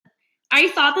I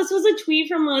thought this was a tweet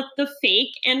from the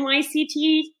fake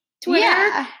NYCT Twitter.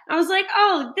 Yeah. I was like,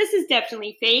 oh, this is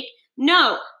definitely fake.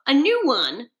 No, a new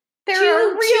one. There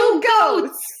are real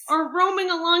goats are roaming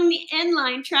along the end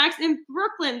line tracks in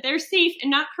Brooklyn. They're safe and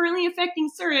not currently affecting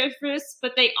service,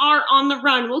 but they are on the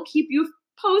run. We'll keep you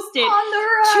posted. On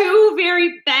the run. 2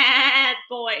 very bad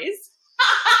boys.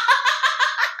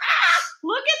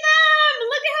 Look at them!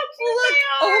 Look at how cute they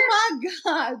are! Oh my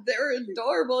god, they're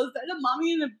adorable. Is that a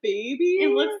mommy and a baby? It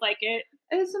looks like it.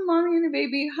 It's a mommy and a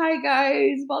baby. Hi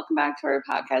guys, welcome back to our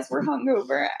podcast. We're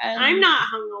hungover, and I'm not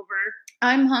hungover.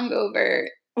 I'm hungover.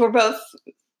 We're both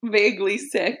vaguely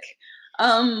sick.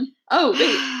 Oh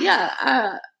wait,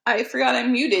 yeah. I forgot I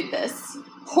muted this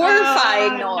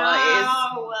horrifying noise.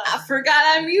 No. I forgot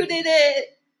I muted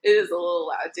it. It is a little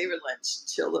loud. David Lynch,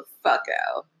 chill the fuck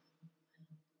out.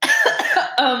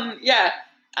 Yeah.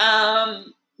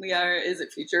 We are Is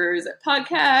It Future? Is It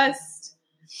Podcast?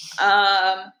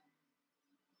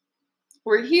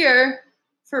 We're here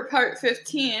for part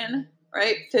 15,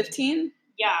 right? 15?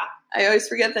 Yeah. I always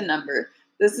forget the number.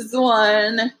 This is the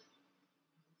one.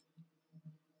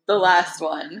 The last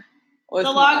one. The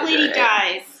Log Lady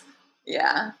dies.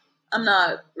 Yeah. I'm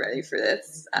not ready for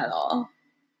this at all.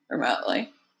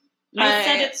 Remotely. I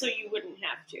said it so you wouldn't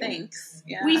have to. Thanks.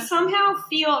 Yeah. We somehow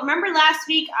feel. Remember last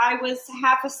week I was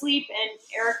half asleep and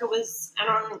Erica was. I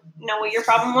don't know what your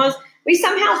problem was. We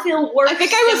somehow feel worse. I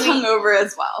think I was hungover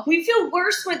as well. We feel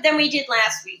worse than we did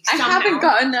last week. I haven't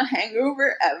gotten a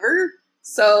hangover ever.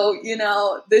 So,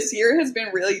 this year has been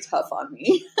really tough on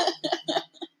me.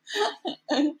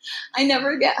 I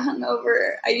never get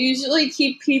hungover. I usually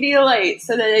keep Pedialyte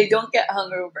so that I don't get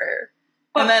hungover.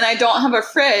 And then I don't have a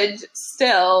fridge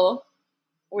still,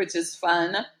 which is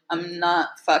fun. I'm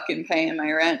not fucking paying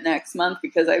my rent next month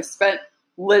because I've spent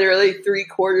literally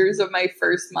 3/4 of my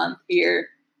first month here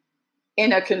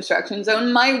in a construction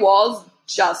zone. My walls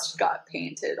just got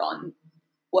painted on,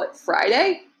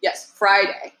 Friday? Yes,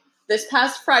 Friday. This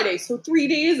past Friday, so 3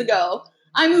 days ago.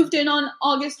 I moved in on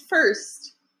August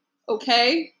 1st.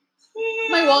 Okay?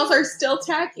 My walls are still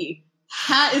tacky.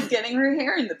 Hat is getting her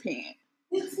hair in the paint.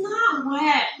 It's not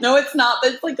wet. No, it's not,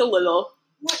 but it's like a little.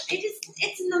 What?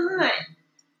 It's not.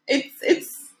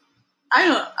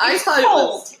 I thought cold.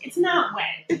 It was. It's not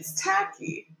wet. It's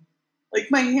tacky. Like,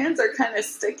 my hands are kind of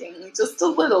sticking just a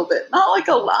little bit. Not like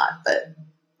a lot, but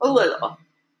a little.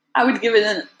 I would give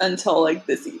it until,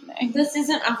 this evening. This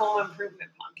isn't a home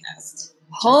improvement podcast.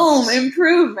 Home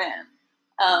improvement.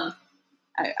 I've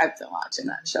been watching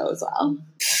that show as well.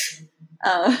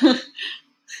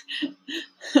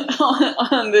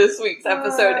 On this week's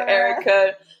episode,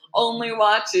 Erica only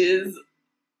watches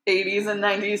 80s and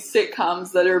 90s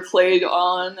sitcoms that are played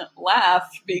on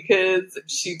Laugh because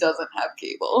she doesn't have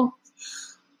cable.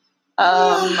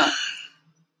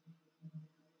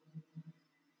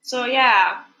 So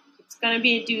yeah, it's gonna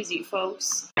be a doozy,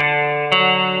 folks.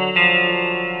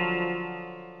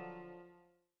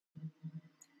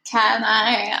 Kat and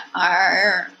I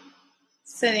are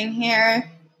sitting here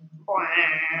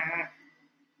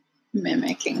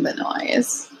mimicking the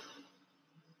noise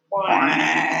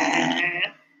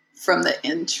from the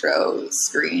intro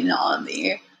screen on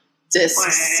the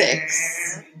Disc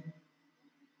 6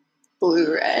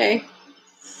 Blu-ray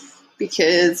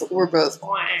because we're both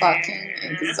fucking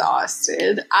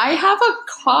exhausted. I have a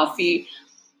coffee.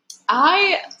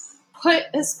 I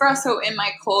put espresso in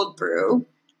my cold brew.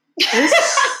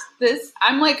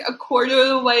 I'm like a quarter of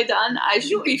the way done. I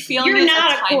should be feeling You're it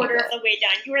not a quarter bit. of the way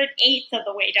done. You're an eighth of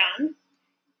the way done.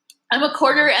 I'm a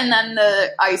quarter and then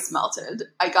the ice melted.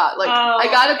 I got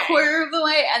a quarter of the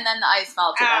way and then the ice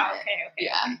melted on it. Okay.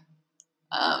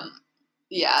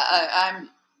 Yeah.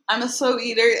 I'm a slow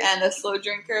eater and a slow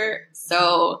drinker,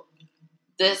 so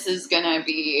this is gonna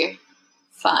be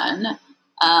fun.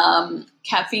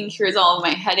 Caffeine cures all of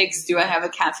my headaches. Do I have a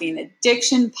caffeine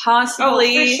addiction?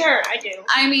 Possibly. Oh, for sure, I do.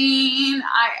 I mean,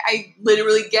 I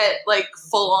literally get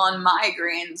full on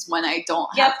migraines when I don't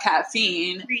have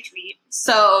caffeine. Retweet.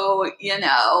 So,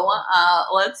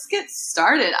 let's get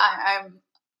started.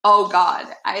 Oh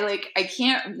God, I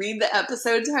can't read the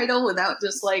episode title without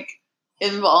just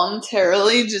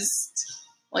involuntarily just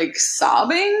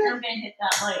sobbing. You're gonna hit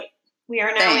that light. We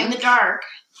are now in the dark.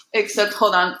 Except,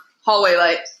 hold on. Hallway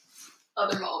light.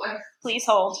 Other hallway. Please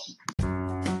hold.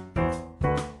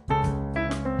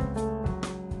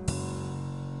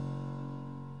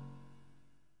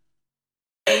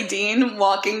 Nadine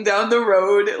walking down the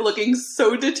road looking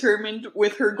so determined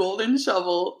with her golden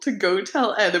shovel to go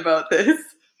tell Ed about this.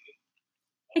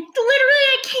 I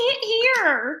can't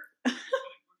hear.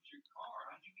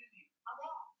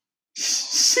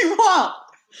 She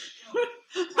walked.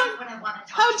 When I want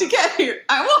to talk How'd to you get here?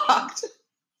 I walked.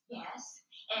 Yes,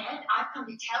 Ed, I've come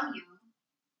to tell you,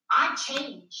 I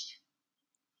changed.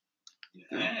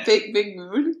 Yeah. Big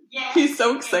mood. Yes. He's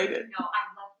so Ed, excited. you know, I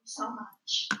love you so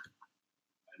much. I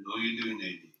know you do,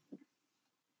 Nadine.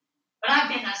 But I've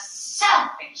been a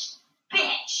selfish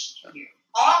bitch here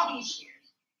all these years.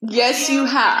 Yes, you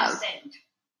have. Innocent.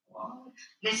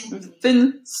 Listen to me. You've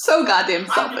been so goddamn I've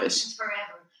known selfish. since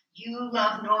forever. You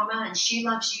love Norma and she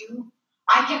loves you.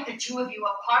 I kept the two of you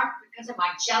apart because of my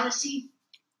jealousy.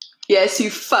 Yes, you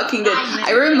fucking did.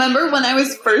 I remember when I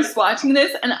was first watching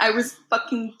this and I was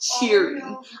fucking cheering. Oh,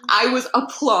 no. I was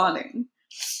applauding.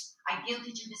 I guilted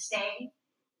you to stay.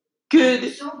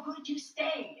 Good. So good you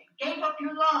stayed and gave up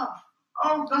your love.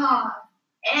 Oh God,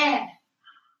 Ed,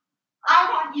 I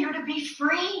want you to be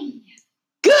free.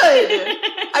 Good.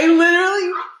 I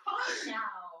literally. I'm fine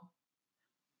now.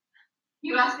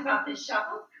 You asked about this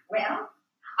shovel? Well,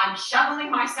 I'm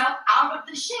shoveling myself out of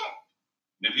the shit.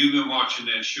 Have you been watching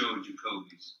that show,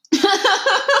 Jacoby's? Have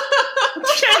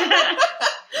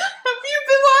you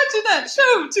been watching that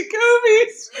show,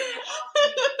 Jacoby's?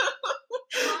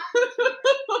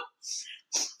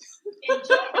 Enjoy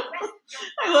the rest of your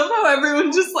I love how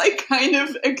everyone just like kind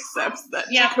of accepts that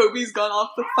Yeah. Jacoby's gone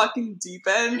off the fucking deep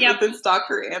end Yep. with this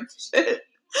Dr. Amp shit.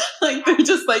 Like they're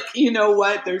just like, you know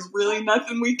what? There's really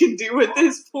nothing we can do at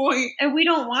this point. And we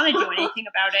don't want to do anything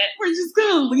about it. We're just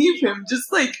gonna leave him.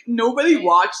 Just like nobody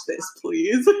watch this,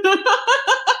 please.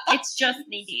 It's just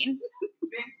Nadine.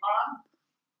 big mom.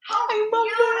 How I love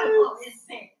beautiful is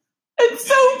this? It's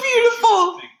so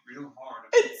beautiful. Think real hard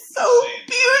about It's so what you're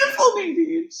beautiful, saying.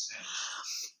 Nadine.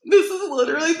 This is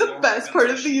literally the best part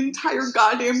of the entire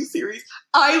goddamn series.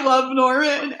 I love Nora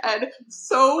and Ed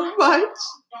so much.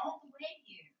 All the way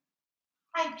here.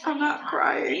 I I'm not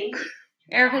crying.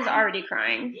 Erica's already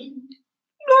crying.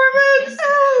 Norma and This is Ed.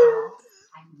 how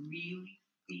I really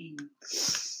feel.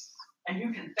 And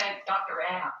you can thank Dr.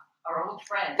 Am, our old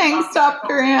friend. Thanks,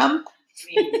 Dr. Am.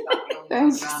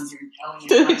 Thanks.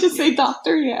 Did I just say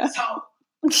Doctor? Yeah. So,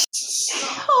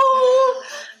 Oh,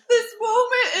 this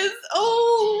moment is,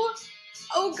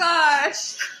 oh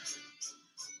gosh.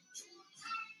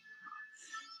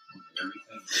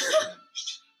 Everything's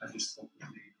changed. I just hope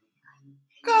we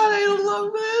God, I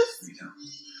love this. we don't.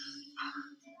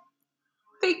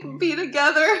 They can be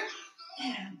together.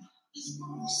 Am,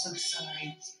 I'm so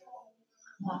sorry.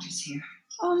 Walter's here.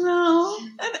 Oh no.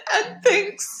 And Ed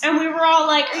thinks. And we were all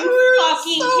like, are We you were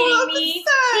fucking so kidding me?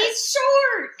 upset. He's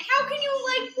short. How can you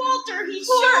like Walter? He's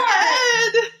Poor short.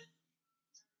 Ed.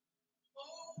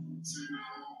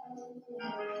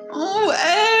 Oh,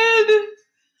 Ed.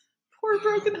 Poor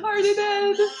broken-hearted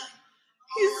Ed.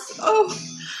 He's,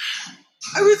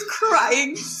 I was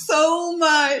crying so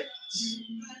much.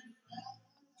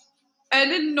 Ed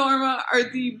and Norma are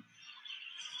the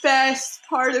best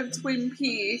part of Twin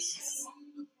Peaks.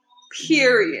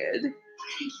 Period.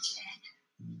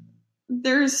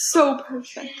 They're so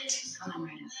perfect.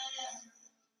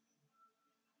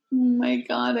 Oh my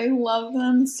god, I love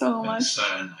them so And much.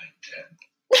 cyanide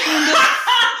tab.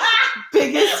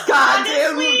 Biggest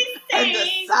goddamn Honestly, and the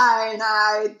same.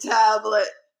 cyanide tablet.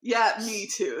 Yeah, me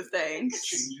too, thanks.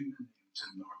 Changing the name to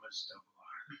Norma's Double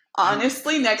R.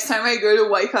 Honestly, next time I go to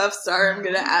Wyckoff Star, I'm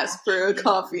gonna ask for a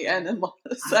coffee and a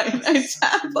cyanide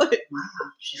tablet.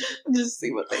 Just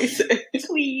see what they say.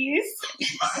 Please.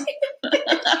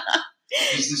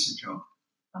 Is this a joke?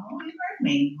 Oh, you heard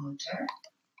me, Walter.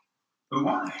 But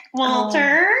why?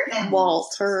 Walter.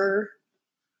 Walter.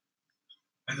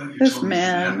 I thought you This told me man.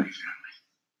 you didn't have any family.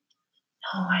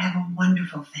 Oh, I have a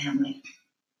wonderful family.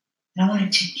 And I want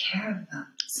to take care of them.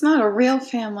 It's not a real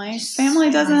family. Family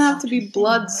doesn't have to be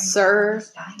blood, sir.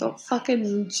 Don't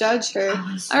fucking judge her.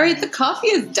 Alright, the coffee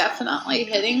is definitely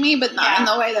hitting me, but not in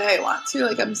the way that I want to.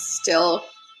 Like, I'm still,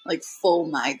 like, full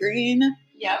migraine.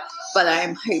 Yep. But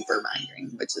I'm hyper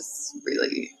migraine, which is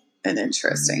really an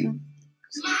interesting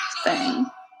thing.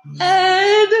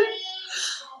 Ed!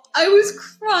 I was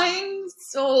crying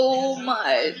so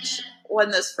much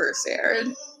when this first aired.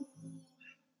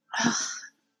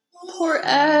 Poor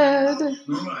Ed.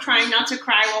 Norma, Trying not to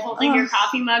cry while holding your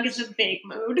coffee mug is a big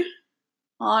mood.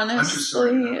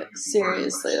 Honestly,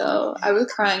 seriously though, I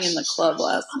was crying in the club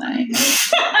last night.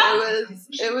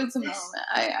 It was a moment.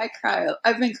 I cry.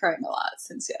 I've been crying a lot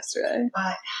since yesterday.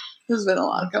 But There's been a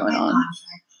lot going my on.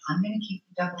 contract, I'm going to keep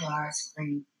the double R's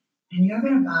free. And you're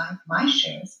going to buy my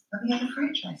shares of the other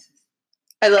franchises.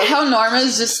 I love how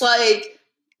Norma's just like,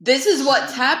 this is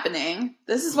what's happening.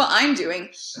 This is what I'm doing.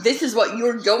 This is what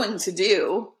you're going to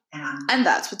do. And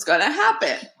that's what's going to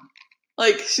happen.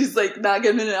 Like, she's like not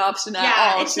giving an option at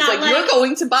Yeah, all. it's She's not like, you're like-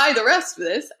 going to buy the rest of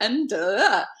this. And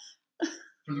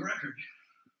For the record,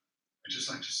 I'd just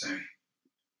like to say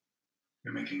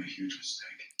you're making a huge mistake.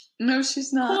 No,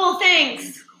 she's not. Cool,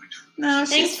 thanks. You're going to. No,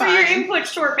 Thanks she's for fine. your input,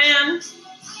 short man.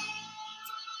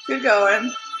 Good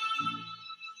going.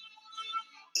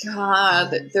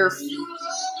 God, they're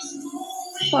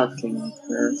fucking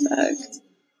perfect.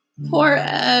 Poor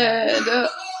Ed.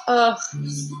 Ugh.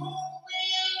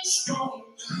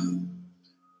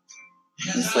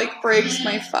 This like breaks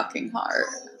my fucking heart.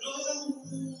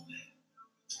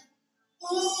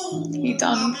 He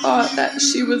done thought that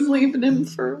she was leaving him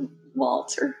for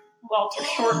Walter. Walter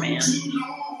Shortman.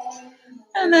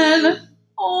 And then,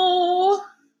 oh,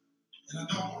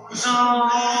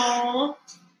 Oh.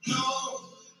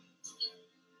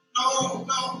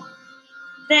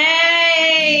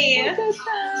 They. look at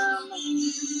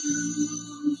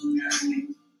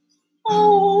them.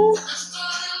 Oh,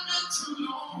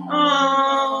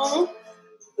 Oh.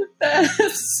 the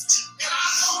best.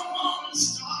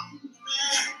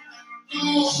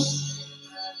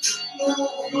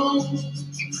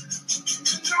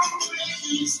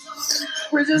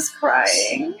 We're just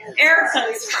crying.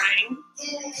 Erica's crying.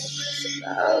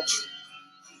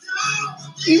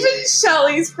 Even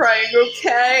Shelly's crying,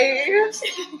 okay?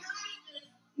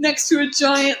 Next to a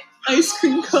giant ice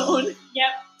cream cone.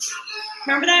 Yep.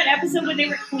 Remember that episode where they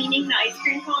were cleaning the ice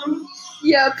cream cone?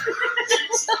 Yep.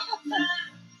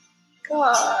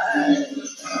 God.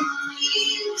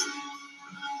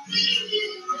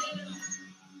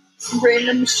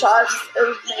 Random shots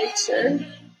of nature.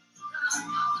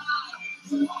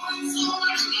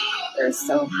 They're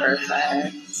so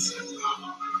perfect.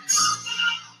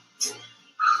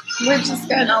 We're just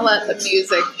gonna let the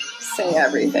music say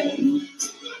everything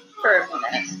for a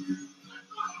minute.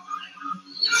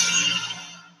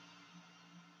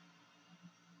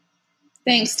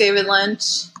 Thanks, David Lynch.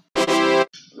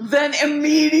 Then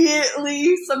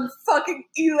immediately some fucking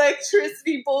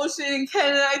electricity bullshit, and Ken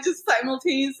and I just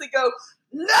simultaneously go,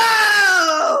 no!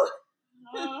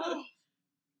 Oh.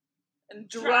 And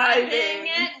Driving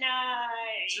at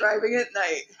night. Driving at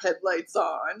night, headlights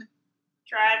on.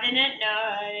 Driving at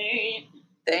night.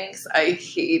 Thanks, I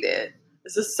hate it.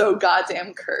 This is so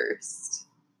goddamn cursed.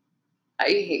 I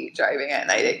hate driving at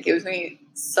night. It gives me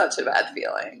such a bad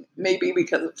feeling. Maybe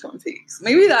because of Twin Peaks.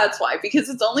 Maybe that's why. Because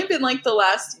it's only been like the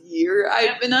last year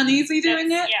I've been uneasy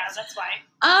doing it. Yeah, that's why.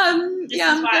 I'm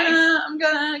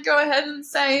gonna go ahead and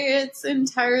say it's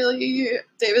entirely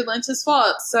David Lynch's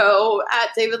fault. So at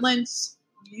David Lynch,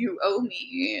 you owe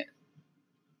me.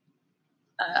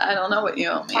 I don't know what you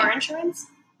owe me. Car insurance?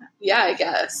 Yeah, I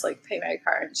guess. Like pay my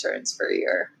car insurance for a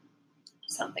year.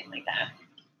 Something like that.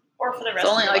 Or for the rest It's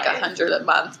only of your like life. $100 a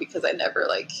month because I never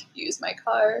like use my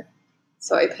car.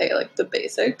 So I pay like the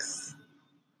basics.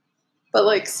 But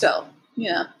like still,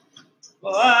 yeah.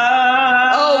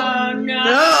 Oh,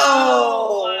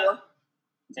 no!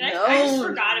 I just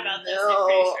forgot about this. I'm No,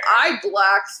 pretty sure. I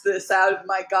blacked this out of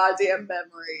my goddamn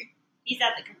memory. He's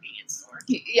at the convenience store.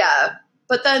 Yeah,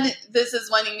 but then this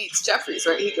is when he meets Jeffries,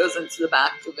 right? He goes into the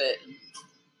back of it.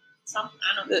 I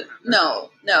don't remember.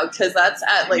 No, because that's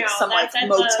at like No, some like that's at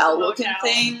the motel looking motel.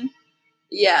 thing.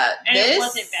 Yeah, And this it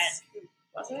wasn't bad.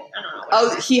 Was it? I don't know.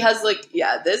 Oh, he has like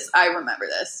this. I remember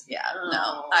this. Yeah,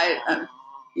 no,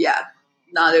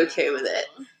 not okay with it.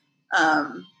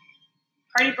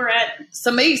 Party Barrette.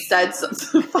 Somebody said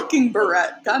something. Fucking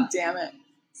Barrette. God damn it.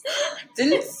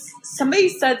 Didn't somebody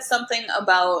said something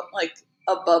about like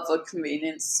above a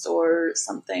convenience store or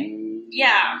something?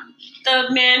 Yeah, the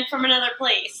man from another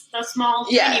place, the small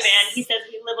Yes. skinny man. He says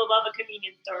we live above a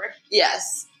convenience store.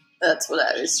 Yes, that's what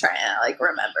I was trying to like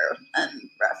remember and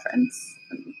reference.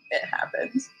 And it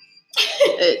happened.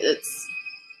 It's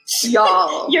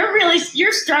y'all.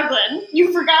 You're struggling.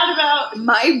 You forgot about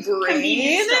My brain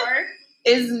convenience store.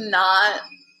 is not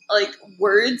like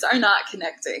words are not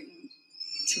connecting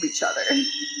to each other.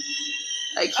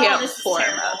 I can't this is form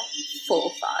terrible. a full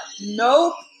thought.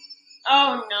 Nope.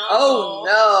 Oh no. Oh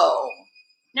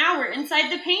no. Now we're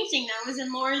inside the painting that was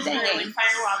in Laura's room Dang. in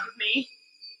Firewalk with me.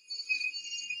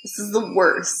 This is the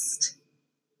worst.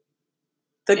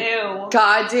 The Ew.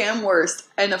 goddamn worst.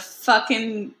 And a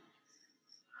fucking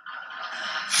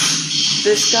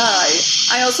this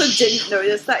guy. I also didn't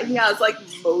notice that he has like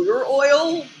motor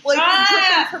oil like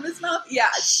dripping from his mouth. Yeah,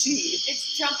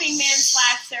 It's Jumping Man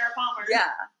 / Sarah Palmer. Yeah.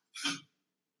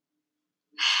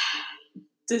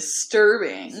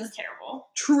 Disturbing. This is terrible.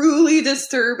 Truly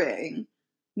disturbing.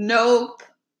 Nope.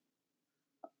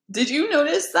 Did you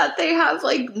notice that they have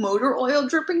like motor oil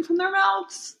dripping from their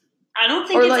mouths? I don't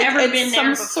think Or, it's like, ever it's been some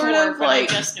there before, sort of, but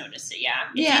like- I just noticed it, yeah.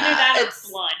 It's Yeah, either that or it's-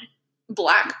 blood.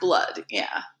 Black blood,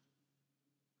 yeah.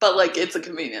 But, like, it's a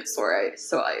convenience store,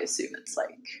 so I assume it's,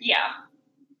 like... Yeah.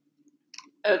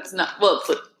 It's not... Well, it's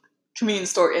a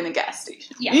convenience store in a gas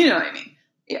station. Yeah. You know what I mean?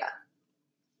 Yeah.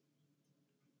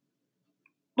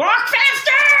 Walk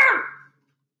faster!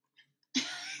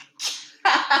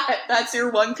 That's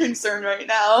your one concern right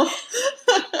now.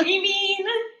 I mean...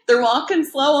 They're walking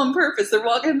slow on purpose. They're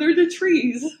walking through the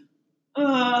trees.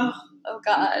 Ugh. Oh,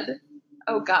 God.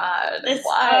 Oh, God. This,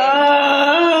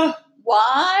 Why?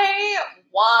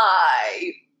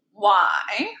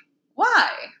 Why?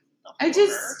 I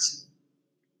just...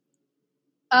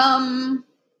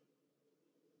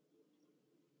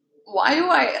 Why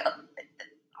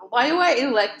do I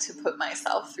elect to put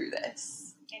myself through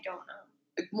this? I don't know.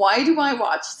 Like, why do I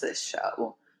watch this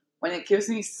show when it gives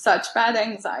me such bad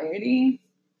anxiety?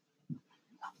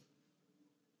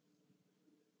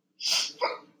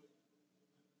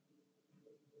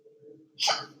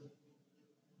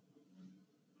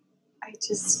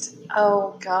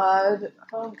 Oh God,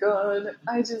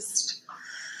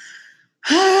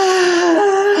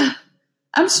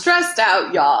 I'm stressed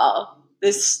out, y'all.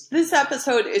 This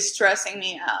episode is stressing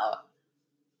me out.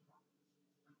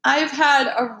 I've had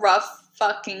a rough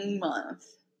fucking month.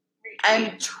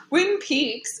 And Twin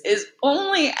Peaks is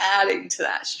only adding to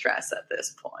that stress at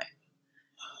this point.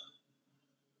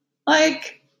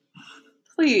 Like,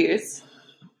 please.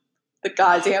 The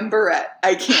goddamn barrette.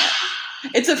 I can't.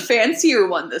 It's a fancier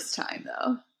one this time,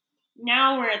 though.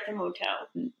 Now we're at the motel.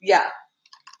 Yeah.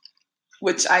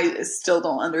 Which I still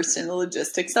don't understand the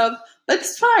logistics of. But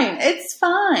it's fine. It's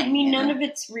fine. I mean, none of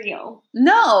it's real.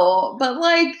 No, but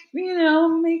like, you know,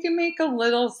 make it make a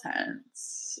little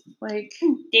sense. Like,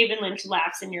 David Lynch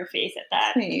laughs in your face at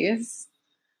that. Please.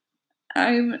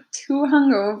 I'm too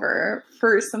hungover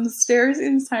for some stairs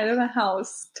inside of a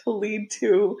house to lead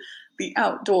to the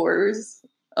outdoors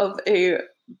of a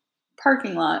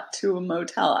parking lot to a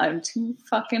motel. I'm too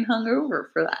fucking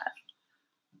hungover for that.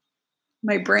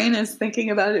 My brain is thinking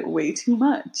about it way too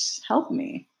much. Help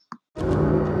me.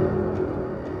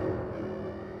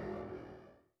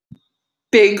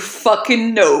 Big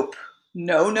fucking nope.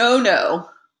 No.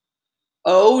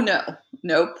 Oh no.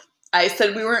 Nope. I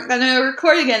said we weren't going to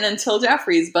record again until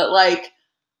Jeffries, but like...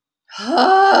 This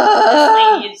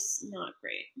lady is not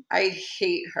great. I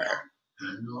hate her.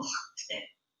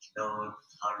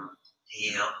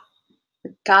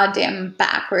 Goddamn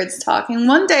backwards talking.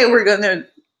 One day we're going to...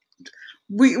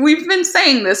 We've been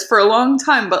saying this for a long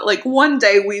time, but like one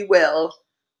day we will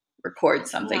record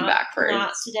something backwards.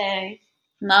 Not today.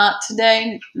 Not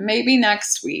today. Maybe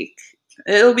next week.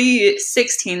 It'll be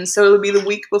 16, so it'll be the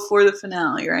week before the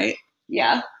finale, right?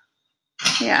 Yeah.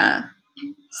 Yeah.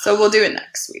 So we'll do it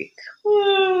next week.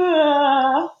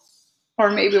 Or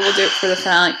maybe we'll do it for the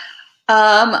finale.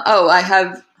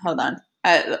 Hold on.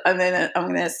 I'm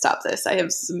gonna stop this. I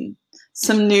have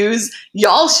some news.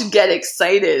 Y'all should get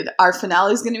excited. Our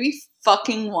finale is gonna be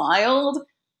fucking wild.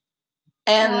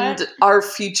 And our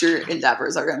future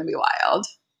endeavors are gonna be wild.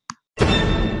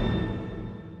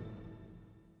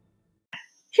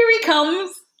 Here he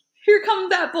comes. Here comes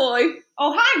that boy.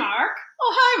 Oh, hi, Mark.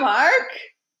 Oh, hi, Mark.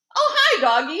 Oh, hi,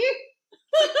 doggy.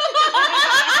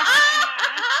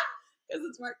 Because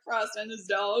it's Mark Frost and his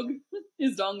dog.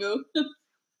 His dongo.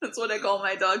 That's what I call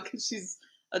my dog because she's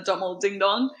a dumb old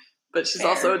ding-dong. But she's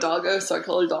also a doggo, so I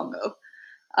call her Dongo.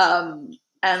 And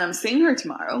I'm seeing her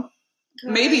tomorrow.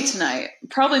 Good. Maybe tonight.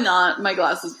 Probably not. My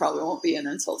glasses probably won't be in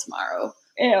until tomorrow.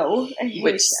 Ew.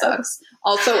 Which sucks.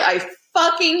 Also, I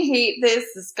fucking hate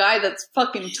this guy that's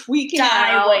fucking tweaking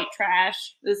out. White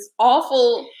trash. This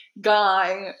awful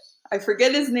guy. I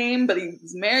forget his name, but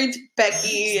he's married to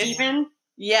Becky. Steven?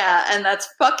 Yeah, and that's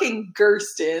fucking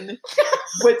Kirsten.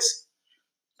 Which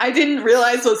I didn't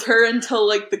realize was her until,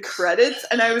 like, the credits.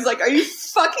 And I was like, are you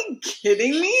fucking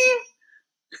kidding me?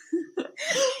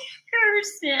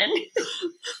 Kirsten.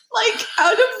 Like,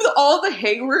 out of all the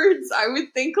Haywards, I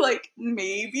would think, like,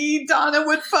 maybe Donna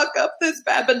would fuck up this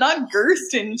bad, but not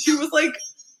Kirsten. She was, like...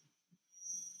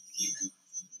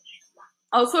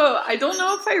 Also, I don't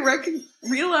know if I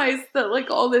realized that, like,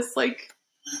 all this, like,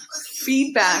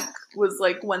 feedback was,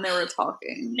 like, when they were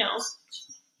talking. No.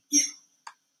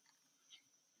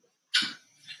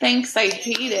 Thanks, I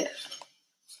hate it.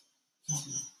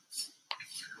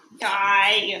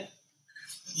 Die.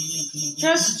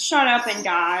 Just shut up and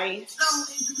die.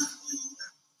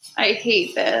 I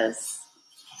hate this.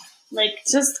 Like,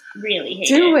 just really hate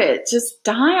do it. Just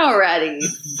die already.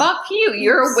 Fuck you.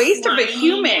 You're a waste of a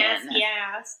human. Nasty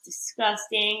ass.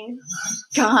 Disgusting.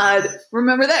 God.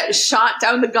 Remember that shot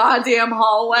down the goddamn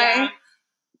hallway? Yeah.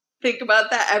 Think about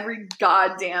that every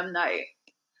goddamn night.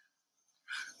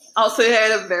 Also, they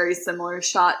had a very similar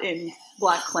shot in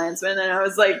Black Klansman, and I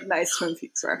was like, nice Twin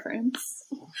Peaks reference.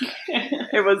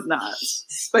 It was not.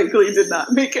 Spike Lee did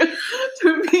not make a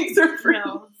Twin Peaks reference.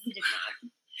 No, he did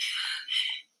not.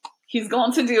 He's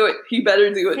going to do it. He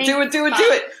better do it. Thank Do it, do it, God.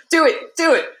 do it, do it,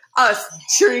 do it. Us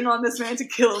cheering on this man to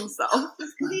kill himself.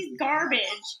 Because he's garbage.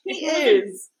 He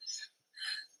is.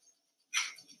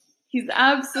 He's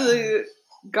absolute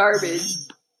garbage.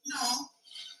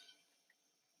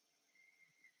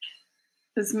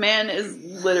 This man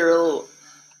is literal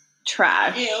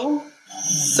trash. Ew.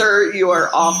 Sir, you are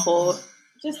awful.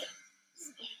 Just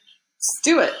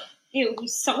do it. ew,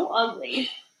 he's so ugly.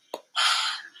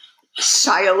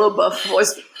 Shia LaBeouf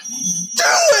voice. Do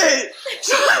it!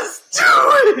 Just do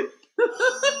it!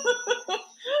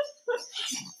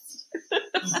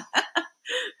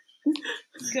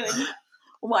 Good.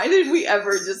 Why did we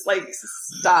ever just like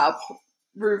stop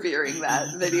revering that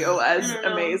video as I don't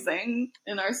know. amazing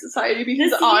in our society? The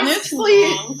Because scene is too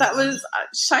honestly, long. that was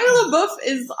Shia LaBeouf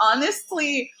is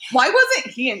honestly, why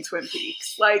wasn't he in Twin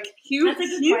Peaks? Like That's a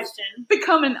good he's question.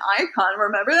 become an icon.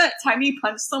 Remember that time he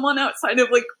punched someone outside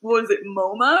of like, what was it,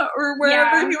 MoMA or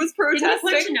wherever Yeah. he was Did he punch a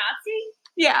protesting? Nazi?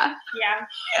 Yeah,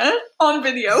 Yeah. on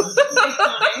video.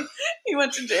 Iconic. He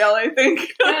went to jail, I think,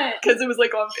 Good. because it was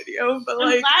like on video. But I'm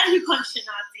like, glad he punched a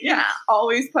Nazi. yeah,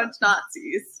 always punch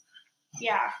Nazis.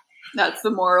 Yeah. That's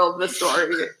the moral of the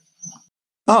story.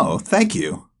 Oh, thank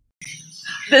you.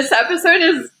 This episode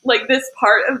is like, this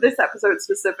part of this episode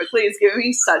specifically is giving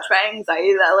me such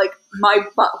anxiety that like my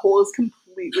butthole is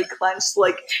completely clenched.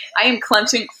 Like I am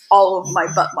clenching all of my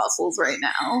butt muscles right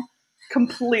now,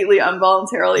 completely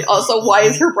involuntarily. Also, why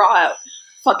is her bra out?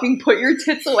 Fucking put your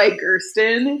tits away,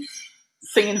 Kirsten.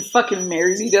 Singing fucking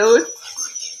Mairzy Dode.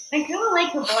 I kind of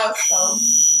like her blouse though.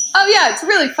 Oh yeah, it's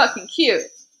really fucking cute.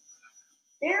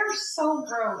 They're so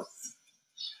gross.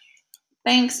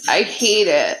 Thanks, I hate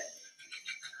it.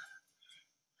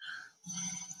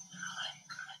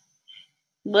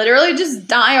 Literally just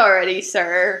die already,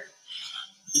 sir.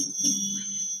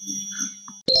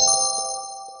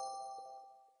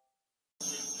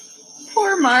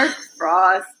 Poor Mark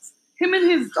Frost. Him and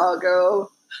his doggo.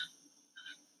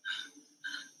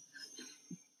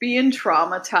 Being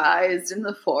traumatized in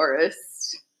the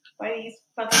forest. By these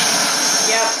fucking.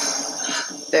 Yep.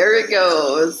 There it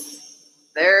goes.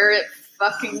 There it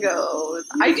fucking goes.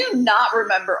 I do not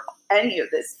remember any of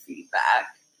this feedback.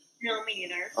 No, me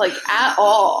either. Like, at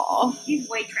all. He's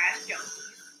way trash junkie.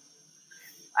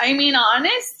 I mean,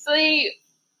 honestly,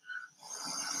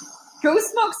 go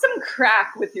smoke some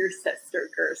crack with your sister,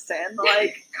 Kirsten.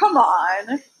 Like, come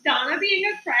on. Donna being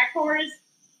a crack whore is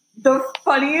The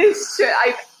funniest shit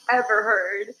I've ever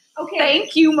heard. okay.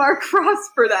 Thank you, Mark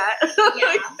Frost, for that. Yeah.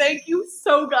 Like, thank you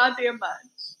so goddamn much.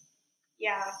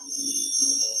 Yeah.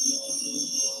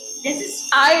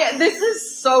 This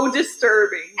is so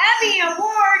disturbing. Emmy Award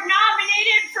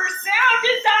nominated for sound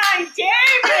design,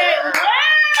 David Lynch!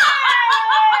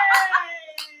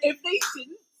 If they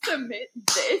didn't submit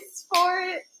this for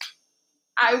it,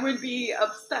 I would be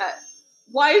upset.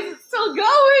 Why is it still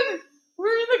going?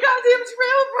 We're in the goddamn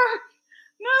trailer park.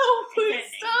 No, please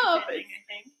stop.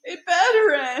 It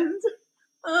better end.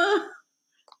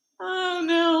 Oh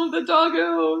no, the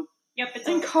doggo. Yep, it's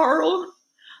And over. Carl.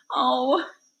 Oh.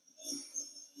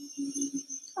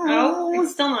 No,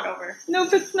 it's still not over.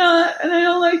 Nope, it's not, and I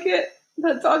don't like it.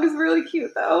 That dog is really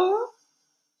cute, though.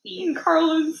 And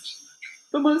Carl is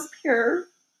the most pure.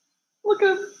 Look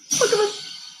at him. Look at him.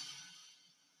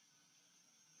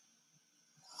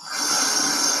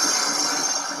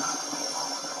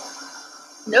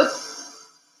 Nope.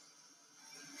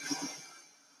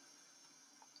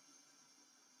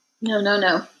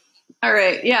 No. All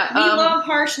right, yeah. We love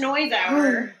Harsh Noise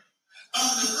Hour.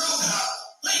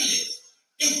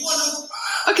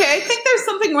 Okay, I think there's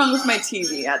something wrong with my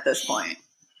TV at this point.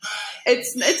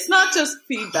 It's not just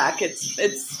feedback.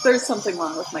 It's there's something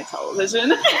wrong with my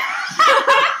television.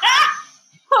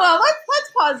 Hold on,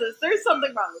 let's pause this. There's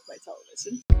something wrong with my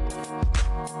television.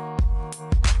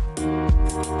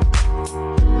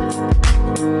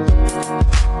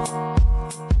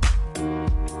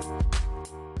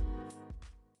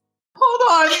 Hold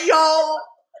on, y'all.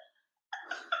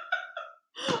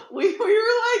 We were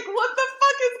like, what the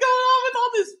fuck is going on with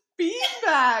all this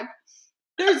feedback?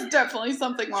 There's definitely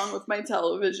something wrong with my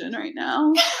television right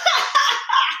now.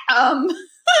 But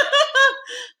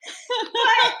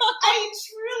I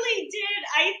truly did.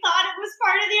 I thought it was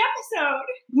part of the episode.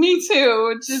 Me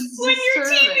too. Just When your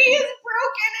TV disturbing. is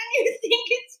broken and you think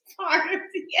it's part of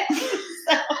the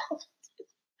episode.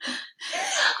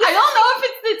 I don't know if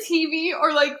it's the TV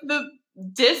or like the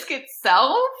disc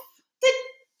itself.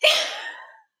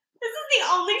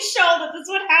 show that this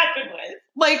would happen with.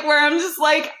 Like, where I'm just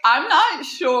like, I'm not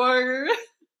sure.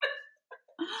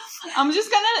 I'm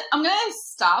gonna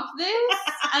stop this,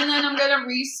 and then I'm gonna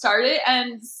restart it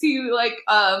and see, like,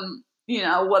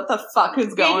 what the fuck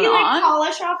is going Maybe, like, on.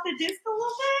 polish off the disc a little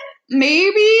bit?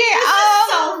 Maybe. This is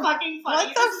so fucking funny.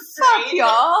 What the fuck,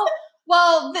 y'all?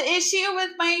 Well, the issue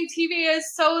with my TV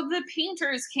is, so the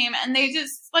painters came and they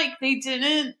just, like, they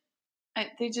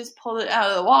just pulled it out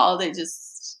of the wall.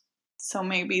 So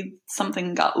maybe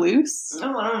something got loose.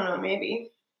 Oh, I don't know,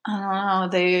 maybe. I don't know.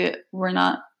 They were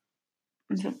not.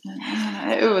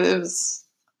 It was.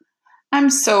 I'm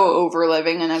so over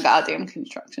living in a goddamn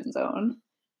construction zone.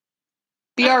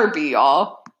 BRB,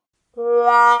 y'all.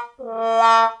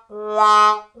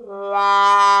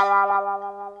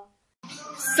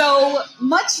 So,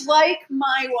 much like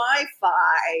my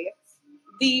Wi-Fi,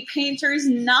 the painters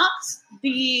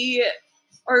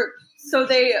so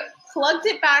they plugged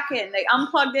it back in. They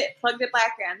unplugged it, plugged it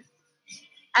back in,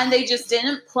 and they just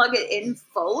didn't plug it in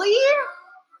fully,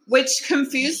 which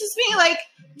confuses me. Like,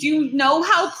 do you know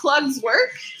how plugs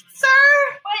work, sir?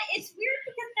 But it's weird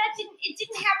because it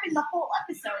didn't happen the whole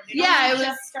episode. It was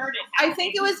just started. I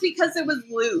think it was because it was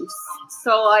loose.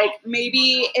 So, like,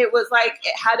 maybe it was like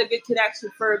it had a good connection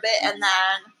for a bit, and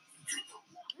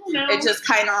then it just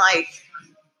kind of like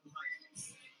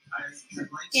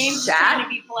James shat. trying to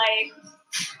be polite.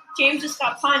 James just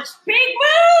got punched. Big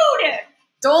mood.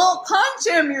 Don't punch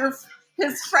him.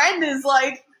 His friend is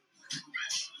like.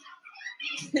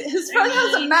 His friend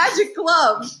has a magic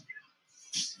glove.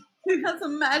 He has a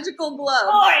magical glove.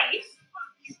 Boy.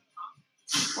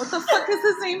 What the fuck is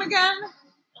his name again? I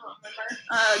don't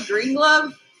remember. Green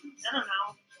Glove? I don't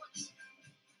know.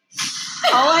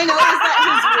 All I know is that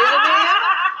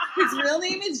his real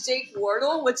name is Jake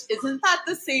Wardle, which isn't that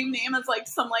the same name as like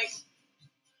some like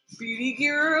beauty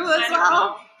guru as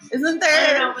well? Isn't I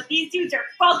there? don't know, but these dudes are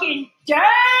fucking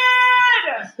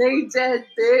dead! They dead,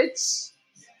 bitch.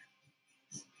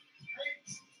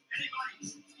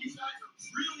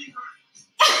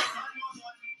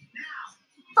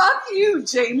 Fuck you,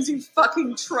 James, you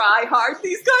fucking try hard.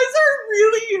 These guys are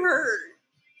really hurt.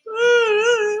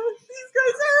 These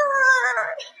guys are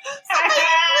hurt. Somebody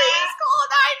please call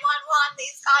 911.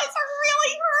 These guys are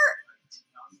really hurt.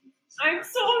 I'm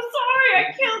so sorry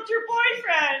I killed your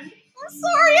boyfriend. I'm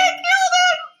sorry I killed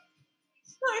him.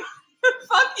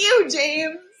 Fuck you,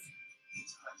 James.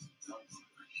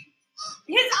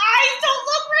 His eyes don't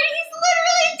look right. He's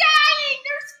literally dying.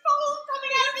 There's foam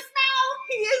coming out of his mouth.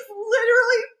 He is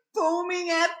literally foaming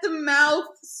at the mouth,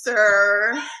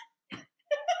 sir.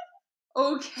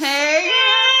 Okay?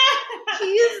 He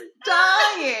is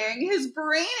dying. His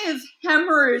brain is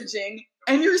hemorrhaging.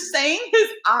 And you're saying his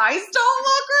eyes don't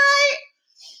look right?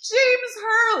 James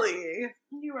Hurley.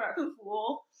 You are a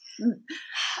fool.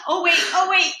 Oh,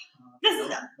 wait. This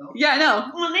is Yeah, I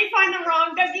know. when they find the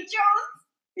wrong Dougie Jones.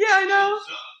 Yeah, I know.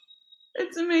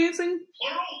 It's amazing.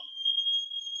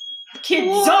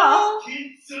 Kids up.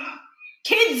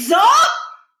 Kids up.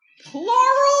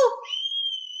 Plural.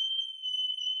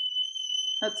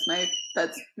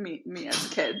 That's me as a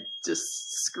kid,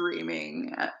 just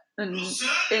screaming at an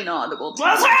inaudible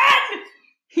tone. Listen!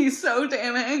 He's so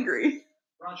damn angry.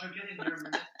 Roger, get in here a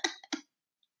minute.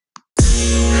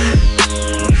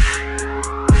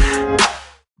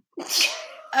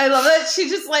 I love that she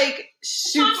just like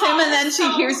shoots him and then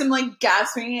she hears him like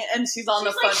gasping and she's on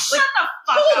the phone. Like, shut the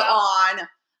fuck hold up. on.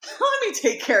 Let me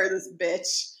take care of this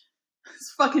bitch.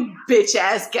 This fucking bitch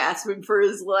ass gasping for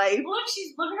his life.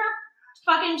 Look at her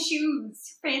fucking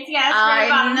shoes. Fancy ass I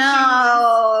red-bottom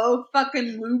know.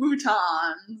 Fucking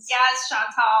Louboutins. shoes. Yes,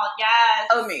 Chantal,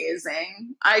 yes.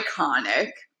 Amazing.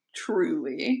 Iconic.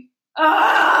 Truly.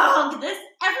 Oh, everyone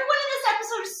in this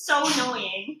episode is so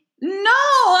annoying. No,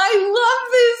 I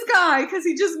love this guy because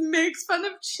he just makes fun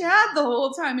of Chad the whole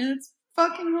time and it's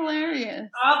fucking hilarious.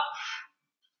 Oh,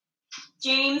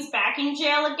 James back in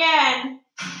jail again.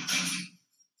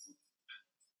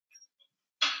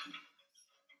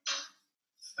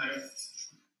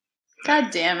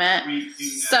 God damn it.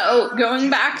 So,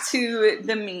 going back to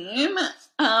the meme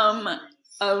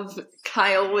of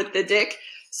Kyle with the dick.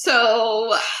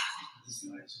 So,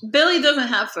 Billy doesn't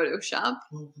have Photoshop.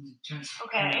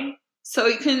 Okay. So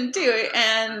he couldn't do it.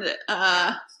 And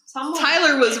Someone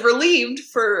Tyler was relieved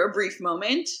for a brief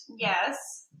moment.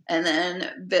 Yes. And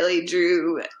then Billy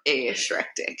drew a Shrek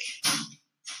dick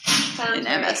Sounds in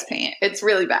right. MS Paint. It's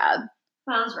really bad.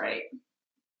 Sounds right.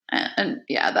 And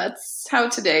yeah, that's how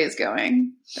today is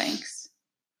going. Thanks.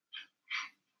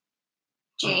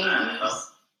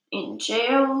 James in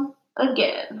jail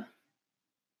again.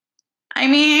 I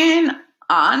mean,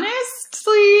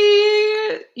 Honestly,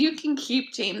 you can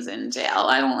keep James in jail.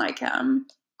 I don't like him.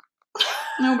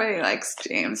 Nobody likes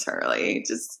James Hurley.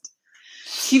 Just,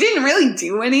 he didn't really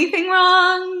do anything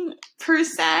wrong, per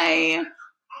se.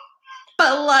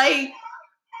 But, like,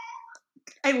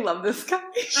 I love this guy.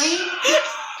 I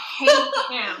hate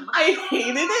him. I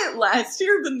hated it last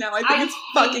year, but now I think it's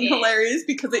fucking hilarious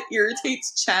because it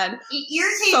irritates Chad It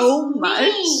irritates so much.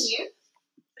 me.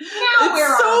 Now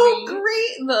where It's are so we?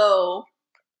 great, though.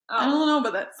 I Oh. don't know,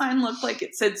 but that sign looked like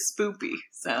it said spoopy,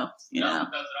 so, you know.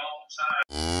 Does it all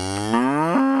the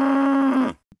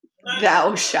time.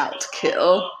 Thou shalt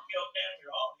kill.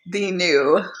 The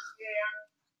new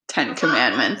 10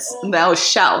 Commandments. Thou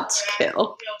shalt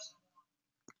kill.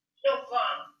 Still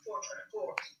fun torturing a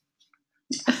corpse.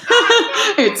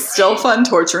 It's still fun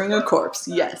torturing a corpse,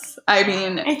 yes. I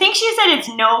mean, I think she said it's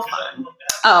no fun.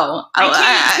 I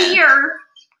can't hear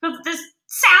because of this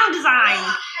sound design.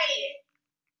 I hate it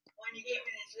when you give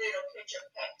me these little picture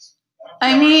pets.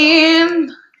 I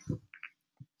mean,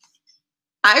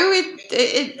 I would.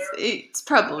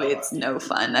 It's no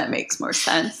fun. That makes more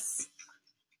sense.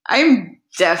 I'm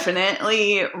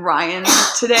definitely Ryan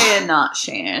today and not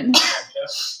Shane.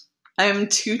 I'm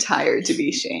too tired to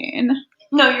be Shane.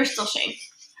 No, you're still Shane.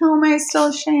 How am I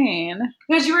still Shane?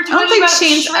 Because you were I talking don't think about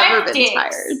Shane's Shrek ever been dicks.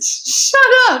 tired. Shut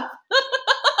up.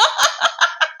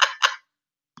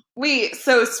 Wait,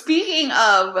 so speaking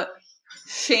of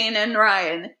Shane and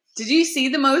Ryan, did you see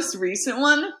the most recent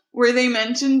one where they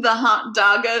mentioned the hot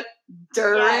dogga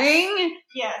during?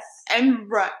 Yes. And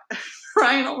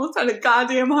Ryan almost had a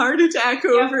goddamn heart attack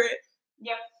over it.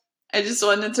 Yep. I just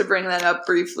wanted to bring that up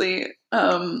briefly.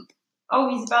 Oh,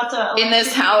 he's about to In this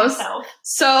electrocute house. himself.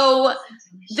 So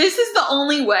this is the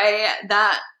only way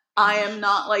that I am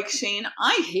not like Shane.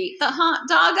 I hate the hot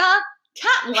dogga.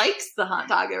 Kat likes the hot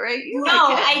dogga, right? You No,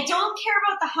 like it. I don't care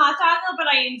about the hot dogga, but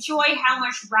I enjoy how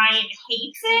much Ryan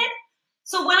hates it.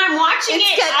 So when I'm watching It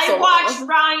it, gets I old. watch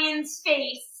Ryan's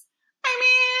face. I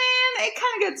mean, it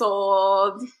kind of gets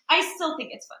old. I still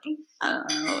think it's funny. I don't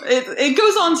know. It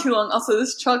goes on too long. Also,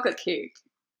 this chocolate cake.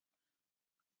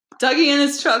 Dougie and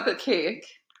his chocolate cake.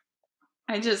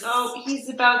 Oh, he's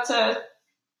about to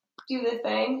do the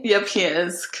thing. Yep, he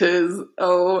is.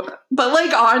 But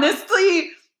like,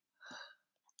 honestly,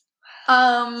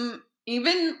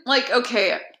 even like,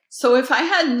 okay, so if I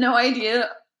had no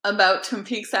idea about Twin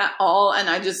Peaks at all and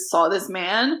I just saw this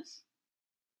man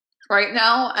right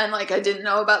now and like I didn't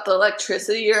know about the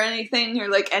electricity or anything or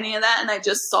like any of that and I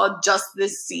just saw just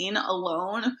this scene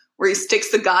alone where he sticks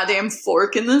the goddamn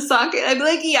fork in the socket, I'd be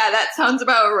like, yeah, that sounds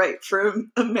about right for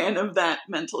a man of that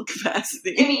mental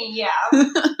capacity. I mean, yeah.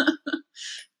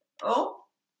 Oh?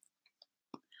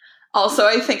 Also,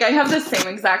 I think I have the same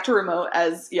exact remote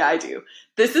as, yeah, I do.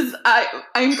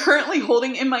 I'm currently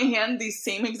holding in my hand the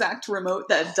same exact remote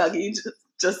that Dougie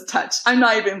just touched. I'm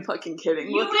not even fucking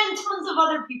kidding. You and tons of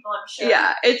other people, I'm sure.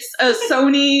 Yeah, it's a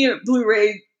Sony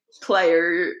Blu-ray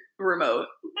player remote.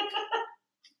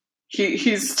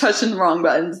 He's touching the wrong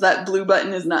buttons. That blue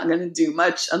button is not going to do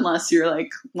much unless you're like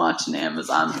watching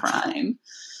Amazon Prime.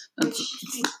 Which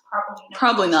he's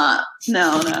Probably not.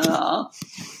 No, not at all.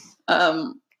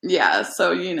 Yeah,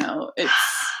 so you know, it's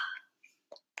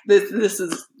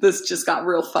this just got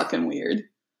real fucking weird.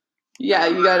 Yeah,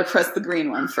 you gotta press the green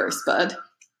one first, bud.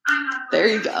 There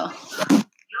you go.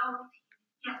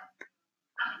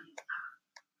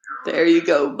 There you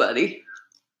go, buddy.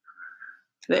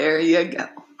 There you go.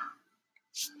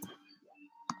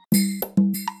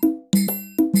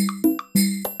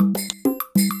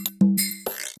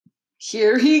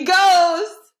 Here he goes.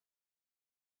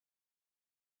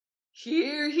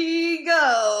 Here he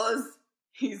goes.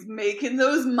 He's making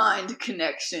those mind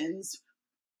connections.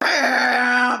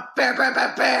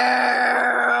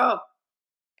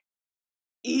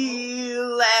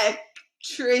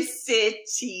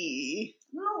 Electricity.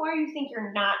 I don't know why you think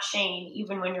you're not Shane,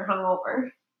 even when you're hungover.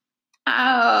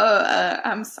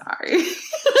 I'm sorry.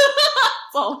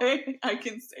 That's all I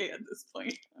can say at this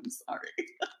point. I'm sorry.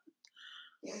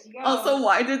 There you go. Also,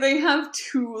 why do they have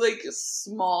two, like,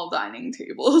 small dining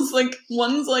tables? Like,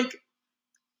 one's, like,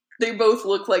 they both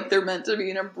look like they're meant to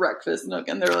be in a breakfast nook,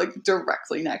 and they're, like,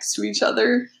 directly next to each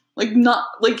other. Like, not,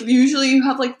 like, usually you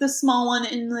have, like, the small one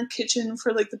in the kitchen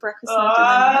for, like, the breakfast nook, and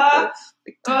then you have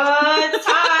the, Good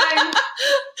time.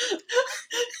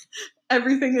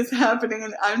 Everything is happening,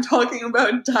 and I'm talking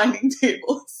about dining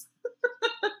tables.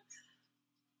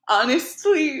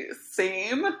 Honestly,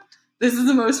 same. This is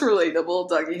the most relatable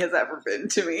Dougie has ever been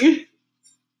to me.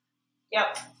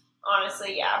 Yep.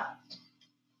 Honestly, yeah.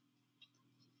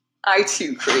 I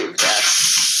too crave death.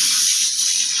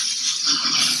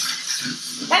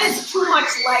 That is too much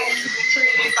light to be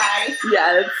created by.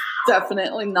 Yeah, it's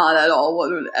definitely not at all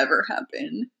what would ever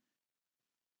happen.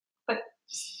 But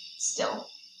still.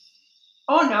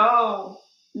 Oh no.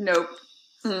 Nope.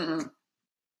 Mm-mm.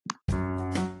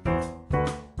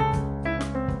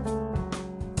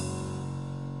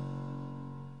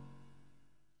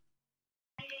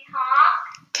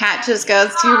 Kat just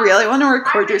goes, do you really want to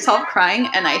record yourself crying?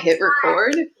 And I hit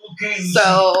record. Okay.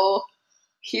 So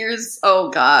here's, oh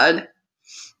God.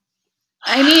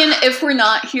 I mean, if we're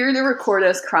not here to record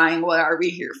us crying, what are we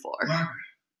here for? Margaret,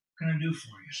 what can I do for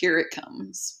you? Here it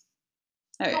comes.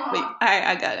 All right, wait,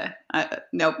 I gotta,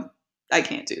 nope, I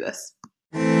can't do this.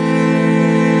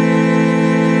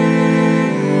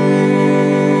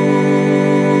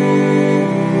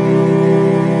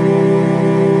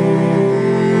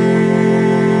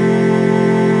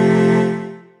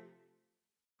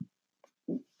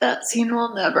 That scene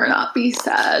will never not be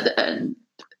sad and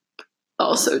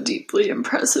also deeply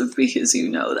impressive because you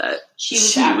know that She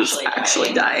was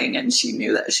actually dying and she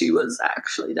knew that she was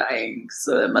actually dying.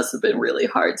 So it must have been really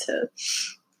hard to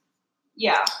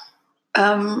Yeah.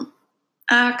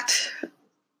 act.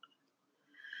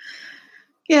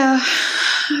 Yeah.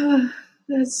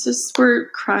 It's just, we're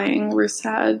crying, we're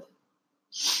sad.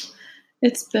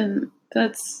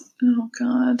 Oh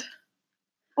God.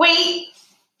 Wait,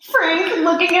 Frank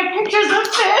looking at pictures of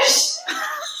fish.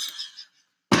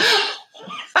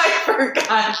 I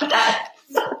forgot that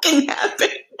fucking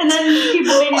happened. And then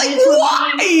people made Like, it into a meme.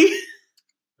 why?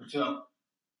 What's up?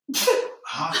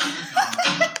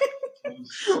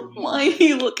 Why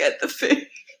he look at the fish?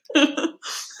 He's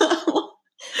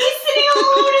sitting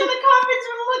alone in the conference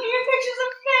room looking at pictures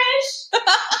of fish.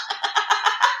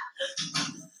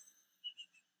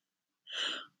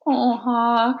 Oh,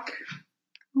 Hawk.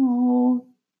 Oh.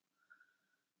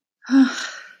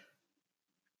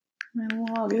 My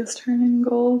log is turning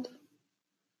gold.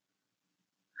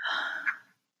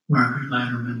 Margaret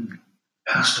Landerman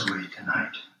passed away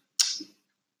tonight. I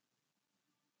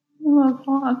love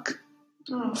Hawk.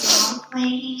 Oh,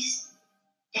 ladies.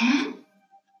 Dan?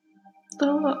 The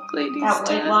Hawk lady's That white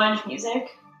dead. lounge music.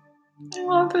 I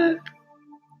love it.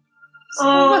 So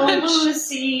Oh, much.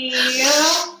 Lucy.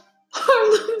 Poor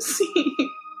Lucy.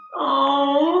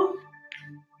 Oh.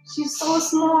 She's so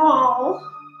small.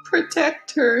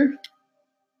 Protect her.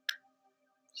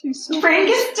 She's so Frank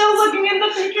is still looking at the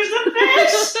pictures of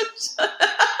fish.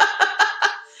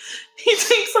 He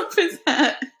takes off his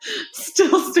hat,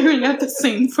 still staring at the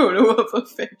same photo of a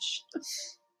fish.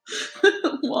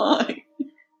 Why?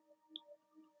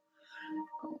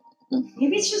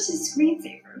 Maybe it's just his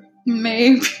screensaver.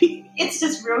 Maybe. It's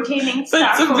just rotating But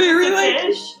stock it's a very photos of like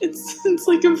fish. it's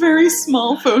like a very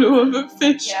small photo of a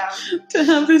fish Yeah. to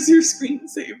have as your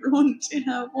screensaver. Wouldn't you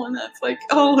have one that's like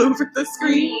all over the I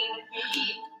screen? mean,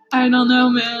 maybe. I don't know,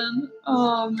 man.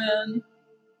 Oh man.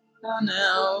 Oh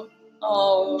no.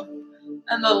 Oh.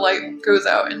 And the light goes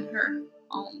out in her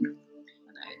own.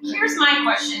 Here's my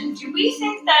question. Do we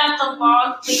think that the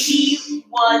log lady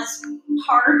was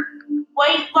part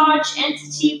White Lodge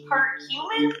entity, part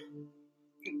human?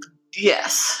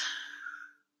 Yes.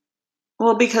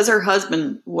 Well, because her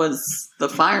husband was the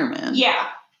fireman. Yeah.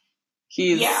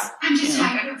 He's Yeah. I'm just Yeah.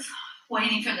 tired of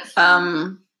waiting for the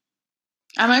phone.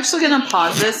 I'm actually gonna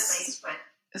pause this Place,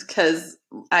 but because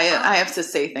I have to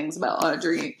say things about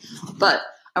Audrey, but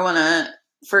I want to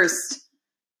first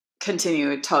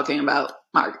continue talking about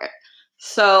Margaret.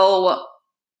 So,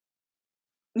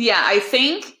 yeah, I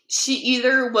think she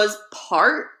either was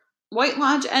part White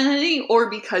Lodge entity or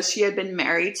because she had been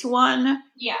married to one,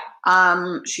 Yeah.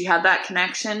 she had that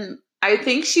connection. I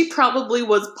think she probably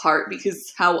was part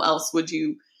because how else would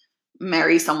you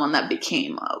marry someone that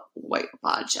became a White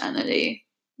Lodge entity?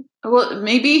 Well,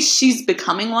 maybe she's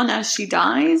becoming one as she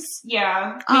dies.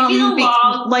 Yeah. Maybe the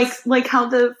log. like how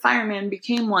the fireman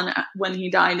became one when he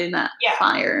died in that Yeah.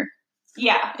 fire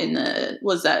Yeah. in the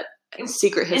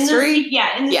Secret In the History?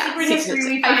 Secret History,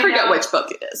 we find I forget out, which book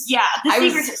it is. Yeah, the I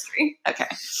Secret was- History. Okay.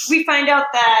 We find out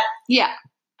that Yeah.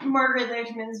 Margaret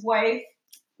Langerman's wife.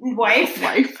 Wife.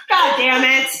 God damn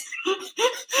it.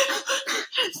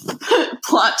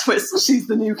 Plot twist, she's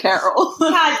the new Carol.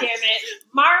 God damn it.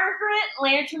 Margaret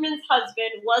Langerman's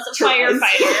husband was a Therese.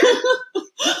 firefighter.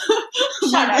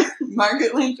 Shut up.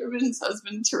 Margaret Langerman's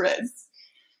husband, Therese.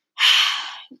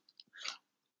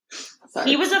 Sorry.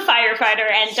 He was a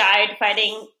firefighter and died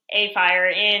fighting a fire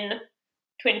in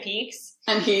Twin Peaks.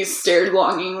 And he stared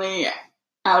longingly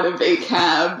out of a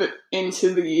cab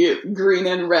into the green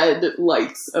and red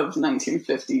lights of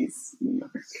 1950s New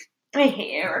York. I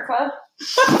hate Erica.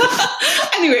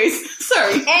 Anyways,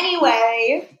 sorry.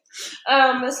 Anyway,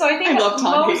 So I think I love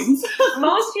Tom Haynes.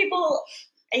 most people,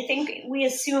 I think we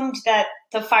assumed that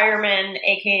the fireman,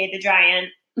 aka the giant,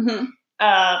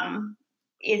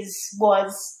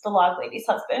 was the log lady's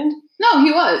husband. No,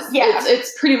 he was. Yeah.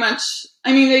 It's pretty much,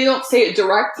 I mean, they don't say it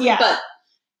directly, but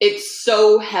it's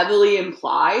so heavily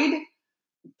implied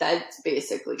that's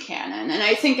basically canon. And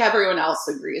I think everyone else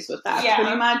agrees with that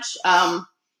pretty much.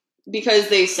 Because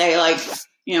they say, like,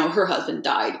 you know, her husband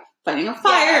died fighting a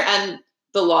fire and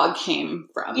the log came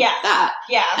from that.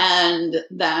 Yeah. And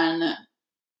then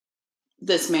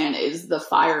this man is the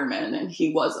fireman and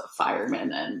he was a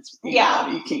fireman and you know,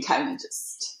 you can kind of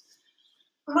just...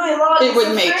 My log it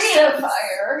would make sense.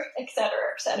 Fire, etc.,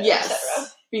 etc., etc.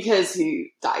 Because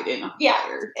he died in a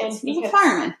fire. And he's a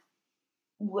fireman.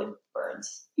 Wood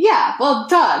burns. Yeah, well,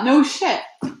 duh, no shit.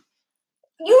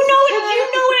 You know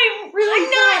what really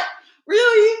I'm not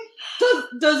really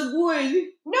does wood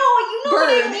you know burn what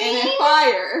I mean? in a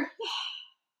fire.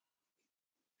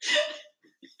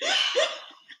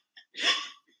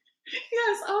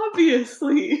 Yes,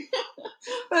 obviously.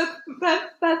 That's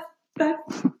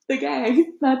the gag.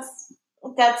 That's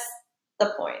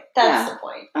the point. That's the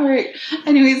point. All right.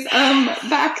 Anyways,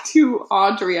 back to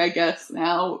Audrey, I guess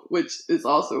now, which is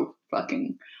also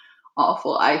fucking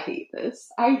awful. I hate this.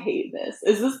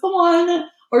 Is this the one,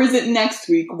 or is it next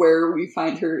week where we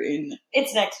find her in?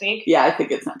 It's next week. Yeah, I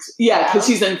think it's next. Yeah, because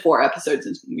she's in 4 episodes,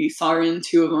 and we saw her in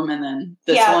 2 of them, and then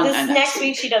this one. Yeah, next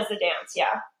week she does the dance.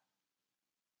 Yeah.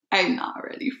 I'm not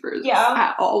ready for this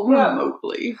at all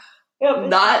remotely. Yeah.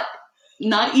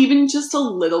 Not even just a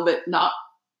little bit. No.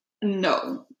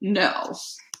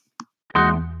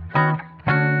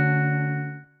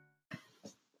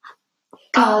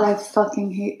 God, I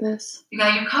fucking hate this. You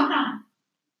got your coat on.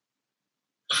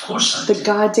 Of course I The did.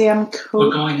 goddamn coat.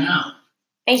 We're going out.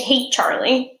 I hate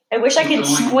Charlie. I wish I could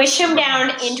squish him down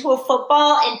into a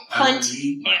football and punt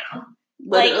him.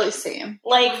 Literally same.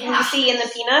 Like Lucy in the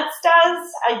Peanuts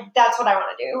does. That's what I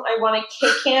want to do. I want to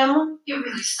kick him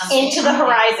into the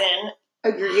horizon.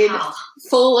 Agreed.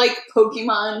 Full, like,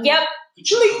 Pokemon. Yep.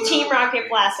 Team Rocket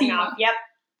blasting off. Yep.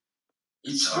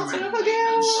 It's already late.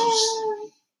 I'm so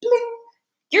sleepy.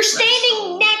 You're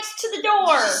standing next to the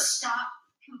door. Stop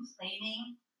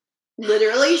complaining.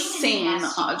 Literally same,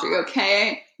 Audrey,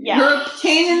 okay? Yeah. You're a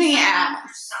pain in the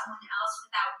ass. Someone else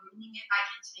without ruining it by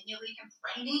continually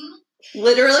complaining.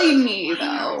 Literally me,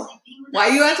 though. Why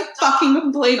you have to fucking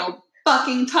complain all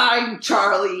fucking time,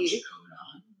 Charlie? Put your coat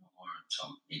on or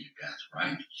talk me to death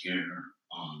right here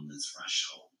on the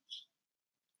threshold.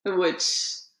 Which,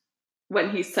 when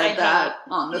he said that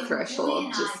on the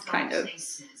threshold, just kind of,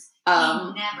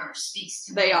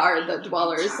 they are the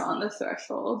dwellers on the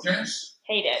threshold. Yes.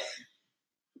 Hate it.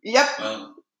 Yep.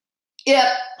 Well.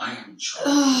 Yep. I am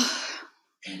Charlie.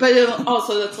 But it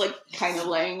also, that's like kind of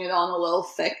laying it on a little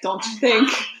thick, don't you think?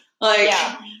 Like,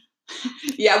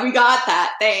 yeah, we got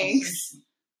that. Thanks.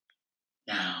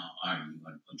 Now, are you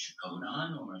going to put your coat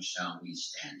on, or shall we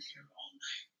stand here all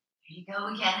night? Here you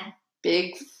go again.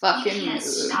 Big fucking you can't mood.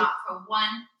 Stop for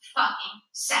 1 fucking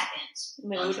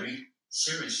second. Audrey,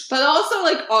 seriously. But also,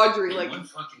 like, Audrey, in like, 1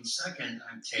 fucking second,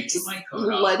 I'm taking just my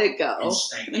coat off. let it go.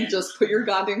 And just put your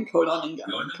goddamn coat on and go.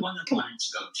 You're the one that wanted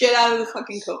to go. Get out of the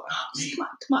fucking coat. Just,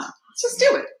 come on. Just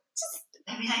do it.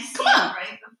 I mean, I see Come on. it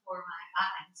right before my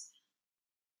eyes.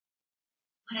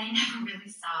 But I never really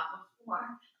saw it before.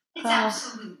 It's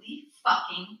absolutely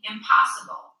fucking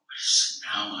impossible. Listen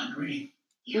now, Audrey.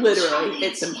 Literally,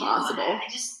 it's impossible. I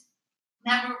just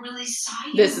never really saw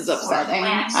you. This is before, upsetting. the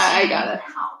way I'm I seeing got you it.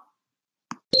 now.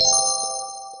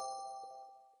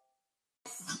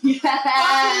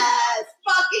 Yes!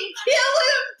 Fucking kill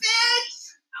him, bitch!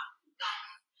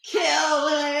 Kill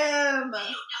him! You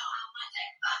know how much I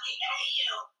fucking hate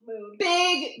you. Mood.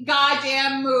 Big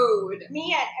goddamn mood.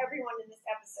 Me and everyone in this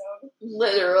episode.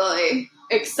 Literally.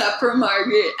 Except for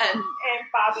Margaret and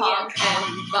Bobby Hawk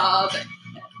and Bob.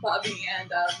 Bobby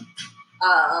and,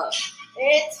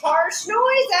 It's harsh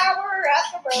noise hour at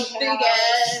the Roadhouse. Big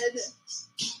Ed.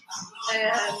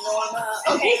 And Norma.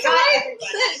 Okay, so got like,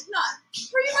 everybody. there's not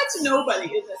pretty much nobody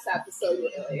in this episode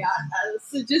really.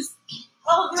 So just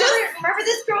remember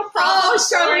this girl?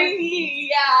 Charlene,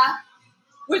 yeah.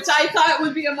 Which I thought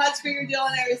would be a much bigger deal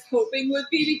than I was hoping would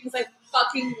be because I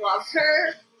fucking love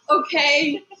her.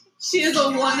 Okay, she is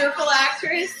a wonderful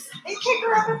actress. They kick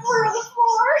her up and put her on the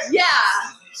floor. Yeah,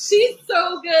 she's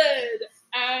so good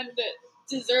and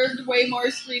deserved way more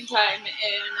screen time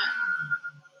in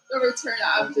The Return.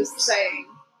 I'm just saying.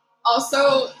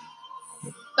 Also,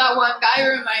 That one guy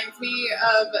reminds me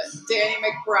of Danny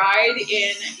McBride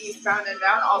in Eastbound and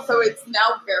Down. Also, it's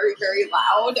now very, very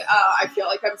loud. I feel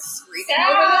like I'm screaming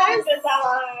over this.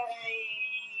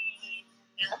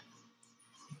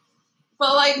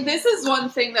 But, like, this is one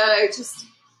thing that it's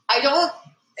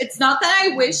not that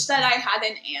I wish that I had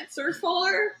an answer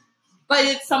for, but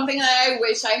it's something that I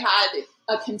wish I had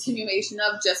a continuation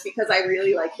of just because I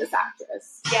really like this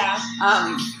actress. Yeah.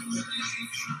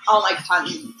 All my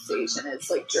condensation is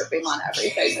like dripping on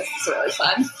everything. This is really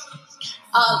fun.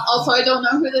 Also, I don't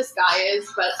know who this guy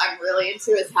is, but I'm really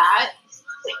into his hat.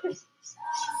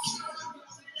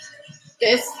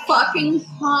 This fucking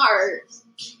part.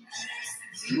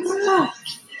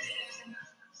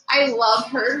 I love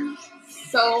her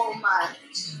so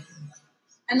much.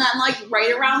 And then, like,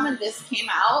 right around when this came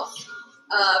out,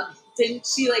 didn't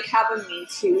she, like, have a Me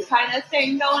Too kind of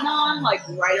thing going on? Like,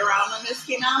 right around when this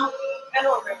came out? I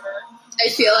don't remember. I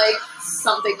feel like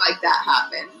something like that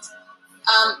happened.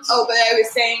 But I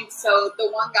was saying, so the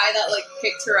one guy that, like,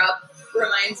 picked her up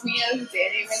reminds me of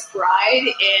Danny McBride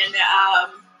in,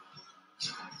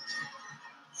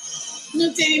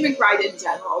 not Danny McBride in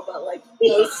general, but, like,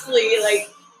 mostly, like,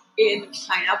 in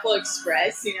Pineapple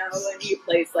Express, you know, when he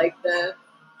plays, like, the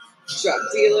drug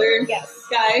dealer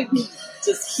guy who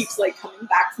just keeps, like, coming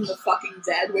back from the fucking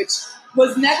dead, which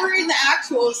was never in the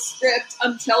actual script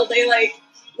until they, like,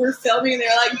 were filming.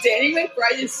 They're like, Danny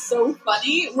McBride is so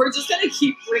funny, we're just gonna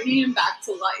keep bringing him back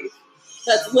to life.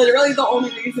 That's literally the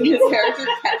only reason his character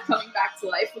kept coming back to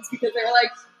life, was because they were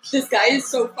like, this guy is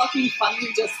so fucking funny,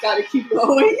 we just gotta keep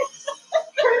going.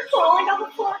 Her crawling on the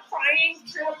floor crying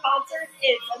through a concert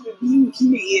is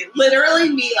amazing. Me. Literally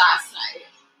me last night.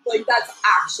 Like, that's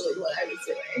actually what I was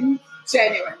doing.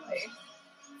 Genuinely.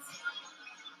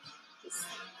 Just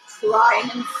crying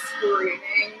and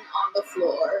screaming on the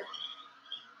floor.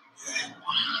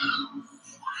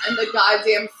 And the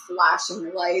goddamn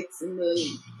flashing lights and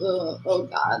the oh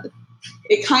god.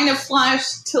 It kind of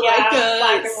flashed to like a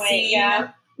black and white, scene.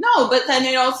 yeah. No, but then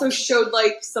it also showed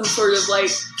like some sort of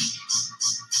like,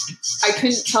 I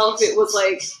couldn't tell if it was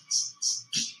like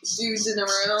dudes in the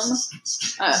room.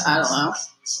 I don't know.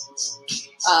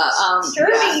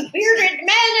 Dirty bearded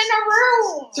men in a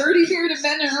room. Dirty bearded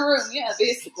men in a room. Yeah,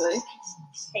 basically.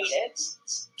 Hate it.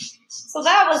 So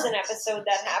that was an episode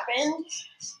that happened.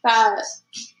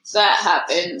 That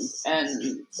happened,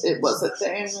 and it was a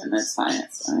thing, and it's fine.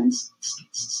 It's fine.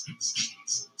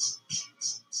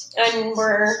 And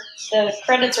the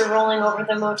credits are rolling over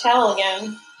the motel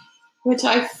again. Which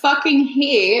I fucking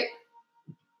hate.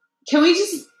 Can we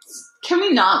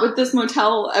not with this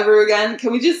motel ever again?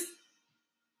 Can we just...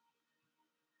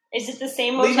 Is it the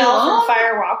same Leave it motel alone? from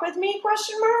Fire Walk With Me?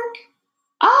 Question mark.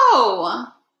 Oh!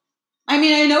 I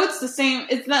mean, I know it's the same.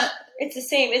 It's not... It's the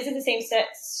same. Is it the same set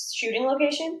shooting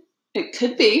location? It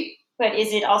could be. But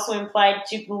is it also implied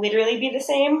to literally be the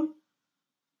same?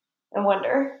 I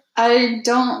wonder. I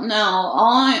don't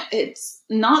know. It's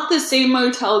not the same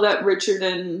motel that Richard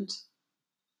and...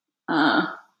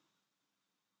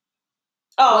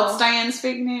 What's Diane's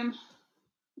fake name?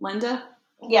 Linda?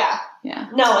 Yeah. Yeah.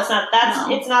 No, it's not.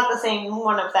 It's not the same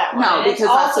one of that one. No, And because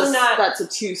it's also that's a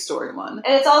two-story one.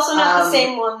 And it's also not the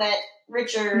same one that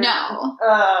Richard... No.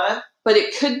 But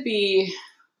it could be...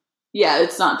 Yeah,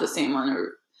 it's not the same one.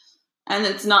 And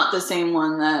it's not the same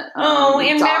one that...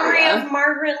 in Daria. memory of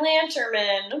Margaret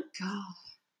Lanterman. God.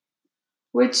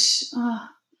 Which... It's that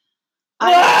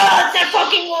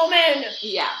fucking woman!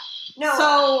 Yeah. No.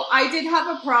 So, I did have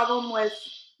a problem with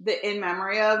the in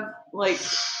memory of, like,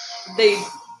 they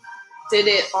did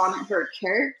it on her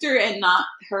character and not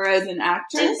her as an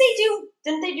actress.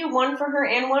 Didn't they do one for her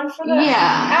and one for the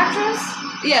actress?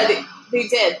 Yeah, they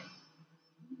did.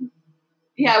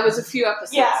 Yeah, it was a few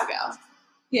episodes ago.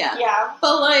 Yeah. Yeah.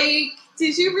 But, like,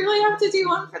 did you really have to do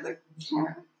one for the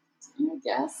character? I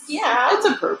guess. Yeah. It's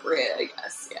appropriate, I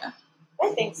guess, yeah. I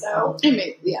think so.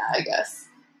 I guess.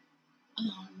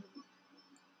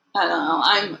 I don't know.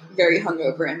 I'm very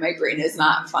hungover and my brain is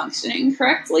not functioning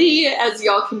correctly. As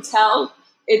y'all can tell,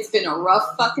 it's been a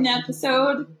rough fucking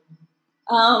episode.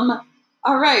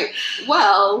 Alright.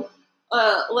 Well,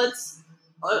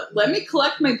 let me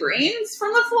collect my brains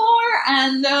from the floor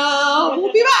and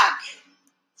we'll be back.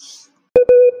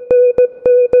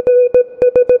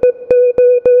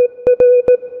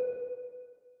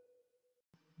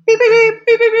 Beep, beep, beep,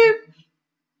 beep, beep, beep.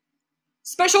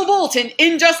 Special bulletin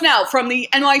in just now from the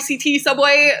NYCT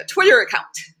Subway Twitter account.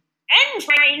 N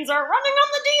trains are running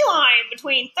on the D-line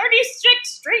between 36th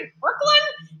Street, Brooklyn,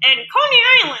 and Coney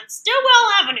Island,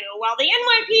 Stillwell Avenue, while the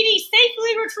NYPD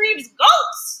safely retrieves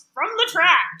goats from the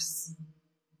tracks.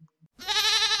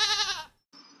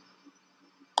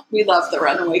 We love the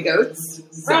runaway goats.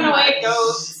 So Runaway much.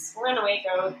 goats. Runaway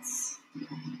goats.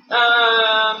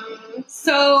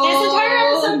 So This entire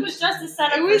episode was just a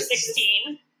setup It for was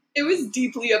 16. it was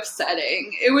deeply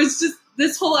upsetting. It was just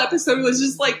this whole episode was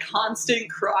just like constant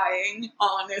crying,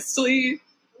 honestly.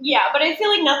 Yeah, but I feel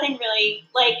like nothing really,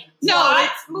 like, No, plot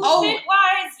it's-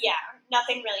 movement-wise, yeah,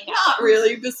 nothing really happened. Not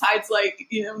really, besides like,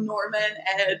 you know, Norman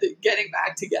and Ed getting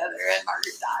back together and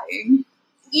Margaret dying.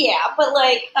 Yeah, but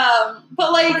like,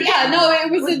 But like, We're yeah, no, it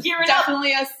was we're gearing up.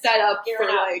 definitely a setup for Gearing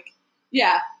up. like,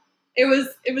 yeah, it was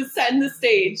setting the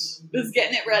stage. It was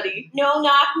getting it ready. no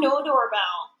knock, no doorbell.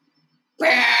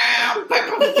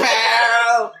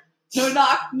 No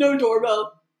knock, no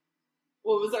doorbell.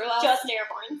 What was our last? Just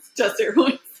Airborns. Just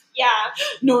Airborns. Yeah,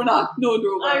 No knock, no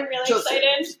doorbell. I'm really Just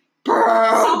excited. So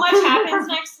Airborns. much happens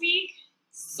next week.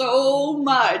 So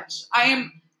much. I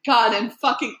am God and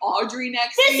fucking Audrey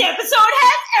next This week. episode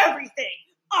has everything.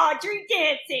 Audrey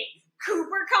dancing.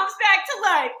 Cooper comes back to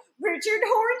life. Richard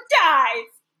Horn dies.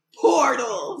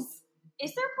 Portals.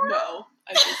 Is there portal? No,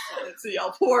 I just wanted to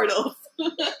yell portals.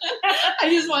 I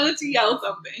just wanted to yell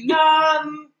something. Yeah.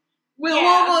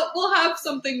 We'll have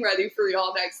something ready for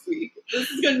y'all next week. This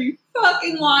is gonna be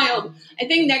fucking wild. I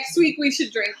think next week we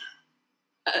should drink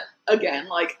again,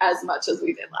 like as much as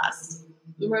we did last.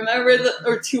 Remember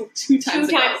two times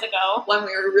ago when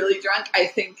we were really drunk. I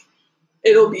think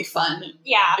it'll be fun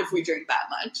Yeah. if we drink that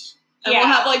much, and Yeah. we'll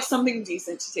have like something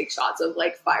decent to take shots of,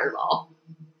 like Fireball.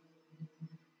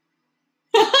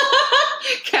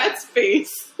 Cat's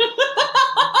face.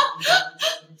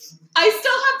 I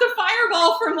still have the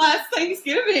Fireball from last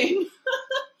Thanksgiving.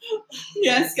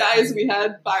 Yes, guys, we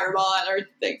had Fireball at our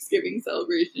Thanksgiving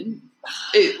celebration.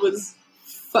 It was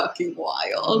fucking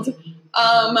wild.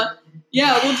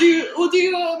 Yeah,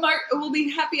 we'll be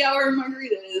happy hour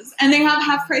margaritas, and they have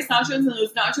half price nachos, and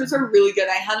those nachos are really good.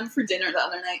 I had them for dinner the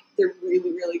other night. They're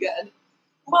really, really good.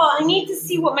 Well, I need to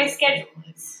see what my schedule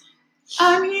is.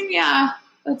 I mean, yeah,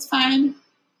 that's fine.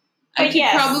 I But could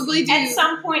yes, probably do. at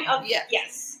some point of Yes.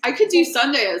 yes. I could do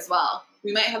Sunday as well.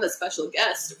 We might have a special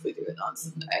guest if we do it on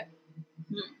Sunday.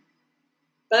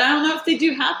 But I don't know if they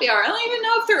do happy hour. I don't even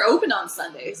know if they're open on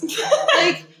Sundays.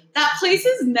 Like, that place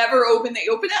is never open. They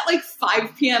open at like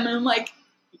 5 p.m. and I'm like,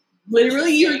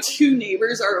 literally your two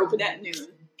neighbors are open at noon.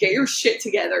 Get your shit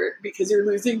together because you're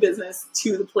losing business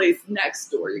to the place next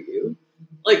door to you.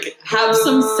 Like, have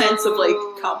some sense of like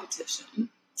competition.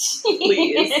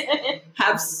 Please.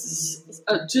 Have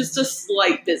just a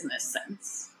slight business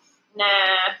sense. Nah.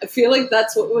 I feel like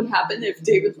that's what would happen if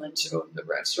David Lynch owned the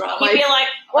restaurant. He'd be like,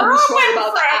 we're unsure open about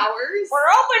for the hours.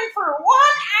 We're open for 1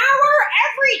 hour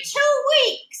every 2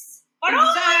 weeks, but only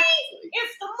Exactly.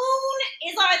 if the moon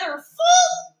is either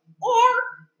full or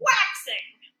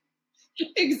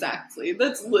waxing. Exactly.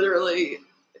 That's literally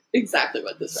exactly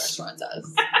what this restaurant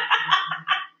does.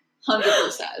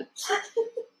 100%.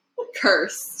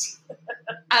 Cursed.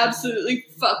 Absolutely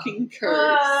fucking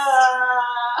cursed.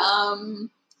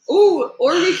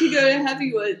 Or we could go to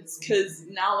Heavywoods because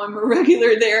now I'm a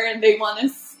regular there and they want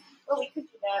us. Well, we could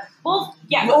do that. Well,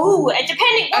 yeah. Oh,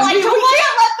 depending. Well, I mean, we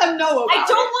can't let them know about I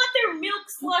don't it. want their milk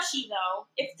slushy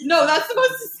though. No, that's the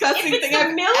most disgusting If it's thing the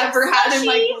I've milk ever had in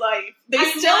my slushy, life. They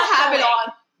I'm still not have it going.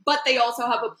 on, but they also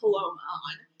have a Paloma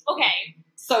on, Okay.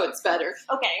 so it's better.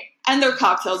 Okay. And their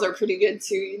cocktails are pretty good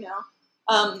too, you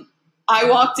know. I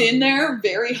walked in there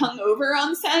very hungover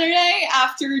on Saturday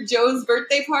after Joe's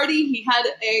birthday party. He had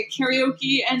a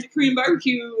karaoke and Korean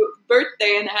barbecue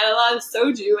birthday and I had a lot of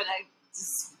soju and I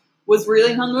just was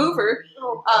really hungover.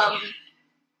 Oh,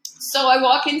 So I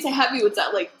walk into Heavywoods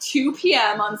at like 2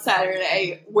 p.m. on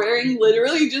Saturday wearing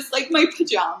literally just like my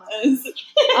pajamas.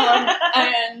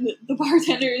 And the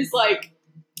bartender is like,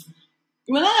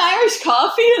 "You want an Irish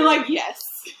coffee?" And I'm like, "Yes.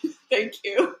 Thank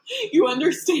you. You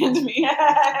understand me."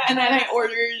 And then I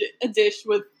ordered a dish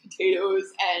with potatoes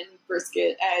and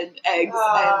brisket and eggs,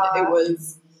 and it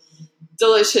was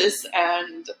delicious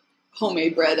and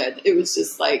homemade bread, and it was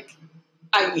just like,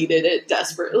 I needed it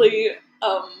desperately.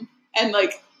 And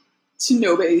like, to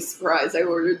nobody's surprise, I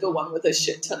ordered the one with a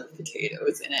shit ton of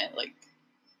potatoes in it. Like,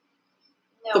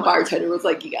 no. the bartender was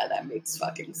like, "Yeah, that makes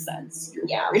fucking sense. You're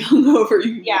Yeah. very hungover.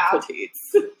 You need Yeah.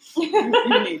 potatoes.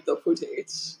 You need the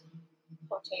potatoes."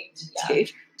 Yeah.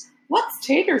 Taters. What's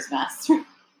taters, master?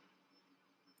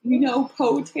 You know,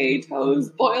 potatoes,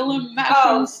 boil them, mash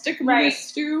them, stick them in a right.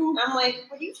 stew. I'm like,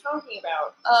 what are you talking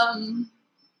about?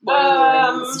 Lord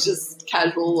of the Rings, just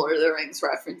casual Lord of the Rings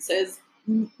references.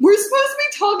 We're supposed to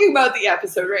be talking about the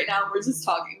episode right now, and we're just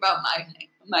talking about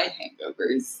my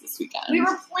hangovers this weekend. We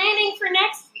were planning for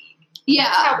next week. Yeah.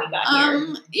 That's how we got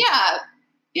here.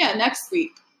 Yeah, next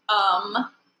week.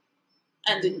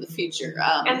 and in the future.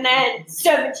 And then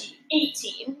 17,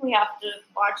 18, we have to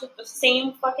watch at the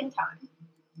same fucking time.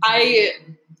 I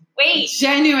Wait.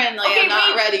 genuinely Okay, am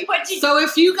not wait, ready. but did- So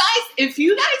if you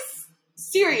guys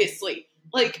seriously,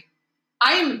 like,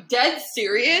 I am dead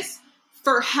serious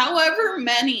for however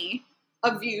many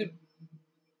of you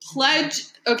pledge.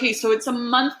 Okay, so it's a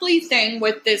monthly thing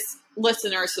with this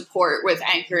listener support with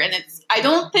Anchor, and I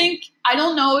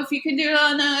don't know if you can do it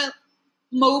on a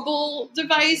mobile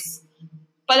device,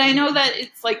 but I know that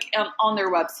it's like on their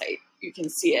website you can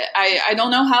see it. I don't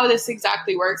know how this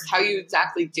exactly works, how you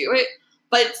exactly do it,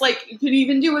 but it's like you could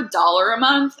even do $1 a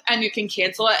month and you can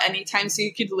cancel it anytime, so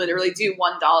you could literally do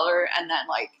 $1 and then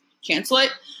like cancel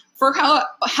it for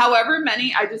however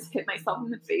many. I just hit myself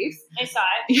in the face. I saw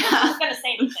it. Yeah. I was going to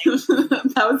say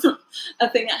anything. That was a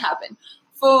thing that happened.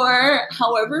 For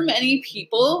however many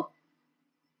people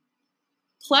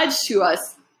pledge to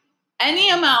us any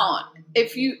amount,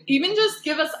 if you even just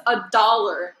give us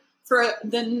 $1 for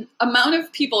the amount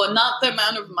of people and not the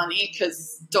amount of money,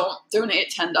 because don't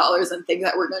donate $10 and think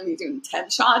that we're going to be doing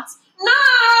 10 shots. No!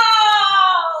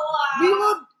 We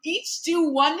will each do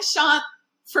 1 shot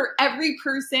for every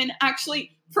person.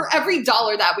 Actually, for every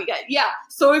 $1 that we get. Yeah.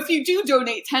 So if you do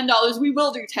donate $10, we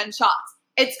will do 10 shots.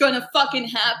 It's gonna fucking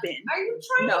happen. Are you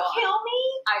trying to kill me?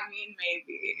 I mean,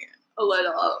 maybe a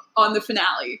little on the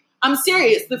finale. I'm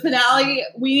serious. The finale,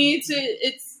 we need to.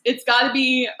 It's got to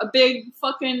be a big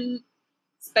fucking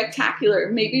spectacular.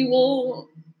 Maybe we'll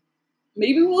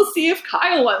see if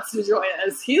Kyle wants to join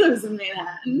us. He lives in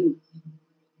Manhattan.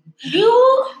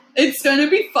 It's gonna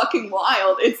be fucking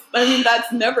wild. I mean,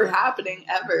 that's never happening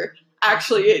ever.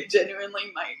 Actually, it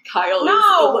genuinely might. Kyle is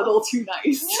a little too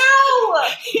nice. No!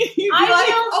 He'd be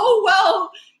oh,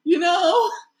 well,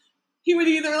 he would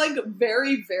either, like,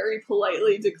 very, very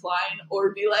politely decline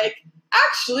or be like,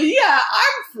 actually, yeah,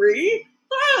 I'm free.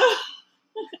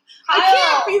 I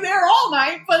can't be there all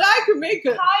night, but I can make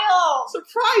a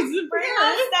surprise appearance. Bring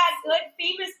us that good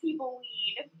famous people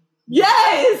weed.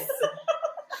 Yes!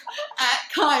 At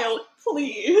Kyle,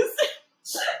 please.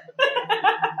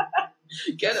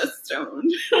 Get us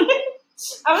stoned.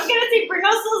 I was gonna say bring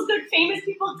us those good famous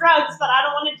people drugs, but I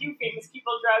don't want to do famous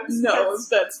people drugs. No,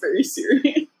 that's very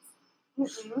serious.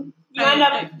 Mm-mm. You end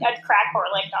up at crack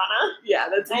whore like Donna. Yeah,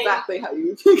 that's exactly how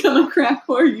you become a crack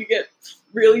whore. You get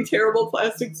really terrible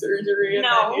plastic surgery. And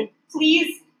no, then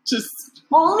please. Just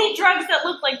only drugs that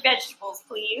look like vegetables,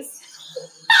 please.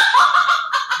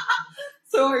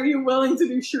 So are you willing to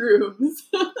do shrooms?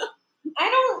 I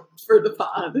don't. For the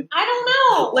pod. I don't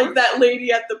know. Like that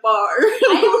lady at the bar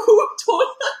who told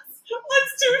us,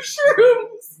 let's do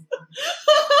shrooms.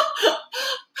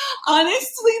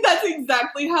 Honestly, that's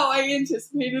exactly how I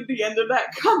anticipated the end of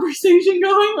that conversation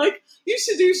going. Like, you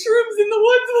should do shrooms in the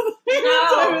woods with me. No.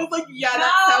 I was like, yeah,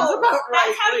 that sounds about right.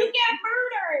 That's how you get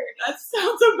murdered. That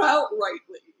sounds about right.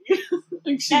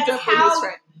 Like, she that's definitely how was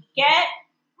trying. Get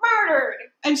murdered.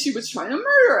 And she was trying to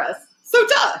murder us. So,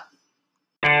 duh.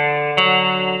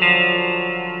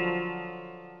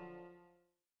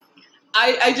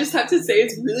 I just have to say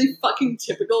it's really fucking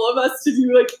typical of us to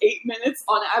do like 8 minutes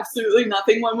on absolutely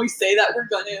nothing when we say that we're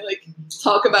gonna like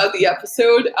talk about the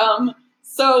episode.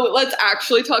 So let's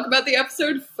actually talk about the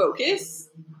episode. Focus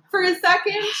for a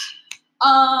second.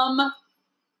 I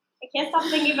can't stop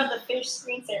thinking about the fish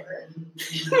screensaver.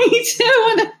 Me too.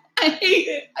 And I hate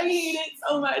it. I hate it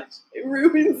so much. It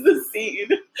ruins the scene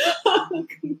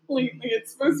completely.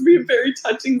 It's supposed to be a very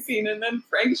touching scene, and then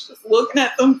Frank's just looking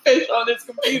at some fish on his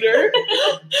computer.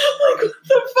 Like, what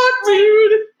the fuck,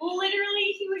 dude?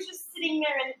 Literally, he was just sitting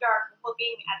there in the dark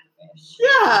looking at the fish.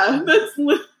 Yeah, that's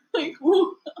like,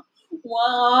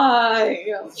 why?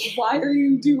 Why are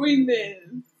you doing this?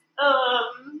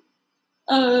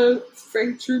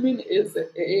 Frank Truman is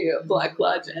a Black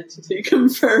Lodge entity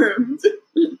confirmed.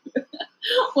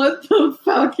 What the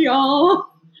fuck, y'all?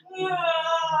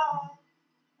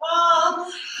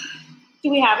 Do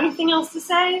we have anything else to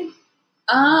say?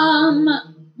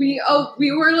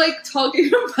 We were like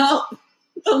talking about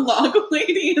the log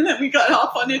lady, and then we got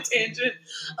off on a tangent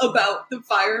about the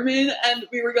fireman, and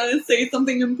we were going to say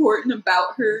something important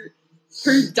about her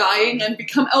dying and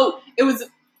become.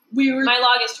 My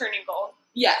log is turning gold.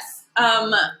 Yes.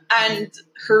 And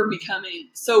her becoming.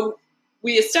 So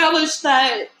we established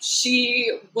that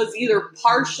she was either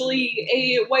partially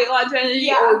a White Lodge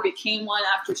entity or became one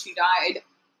after she died.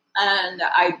 And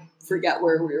I forget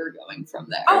where we were going from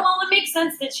there. Oh, well, it makes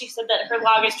sense that she said that her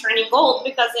log is turning gold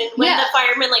because when the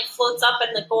fireman like floats up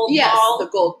in the gold ball. Yes, the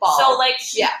gold ball. So like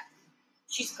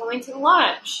she's going to the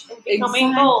lodge and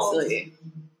becoming gold. And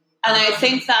I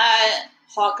think that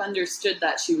Hawk understood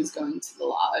that she was going to the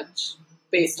lodge.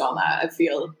 based on that, I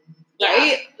feel. Yeah.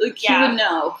 Right? Like, he Yeah. would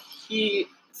know. I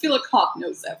feel like Hawk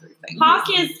knows everything. Hawk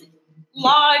is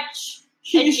lodge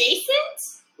He's-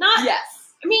 adjacent? Not,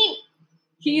 Yes. I mean,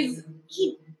 He's,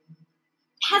 he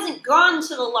hasn't gone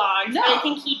to the lodge, No. but I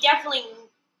think he definitely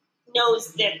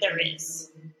knows that there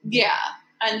is. yeah.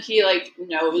 And he, like,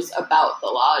 knows about the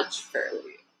lodge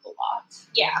fairly a lot.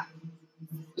 Yeah.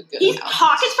 A good amount.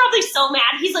 Hawk is probably so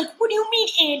mad. He's like, what do you mean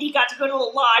Andy got to go to the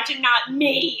lodge and not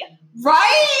me?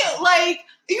 Right? Like,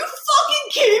 are you fucking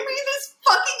kidding me? This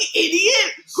fucking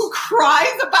idiot who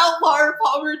cries about Laura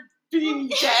Palmer being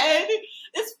dead?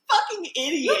 This fucking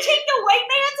idiot. You take the white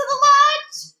man to the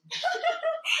lodge?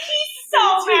 He's so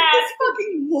You take mad. this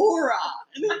fucking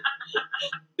moron.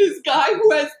 This guy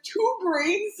who has 2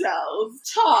 brain cells,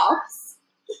 tops.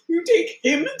 You take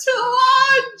him to the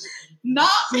lodge? Not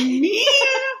me?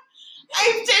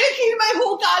 I've dedicated my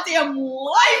whole goddamn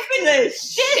life to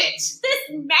this shit. This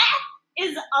map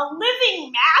is a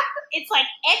living map. It's like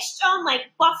etched on like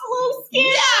buffalo skin.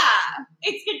 Yeah.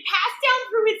 It's been passed down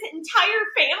through its entire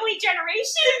family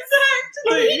generations.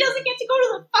 And he Exactly. doesn't get to go to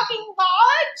the fucking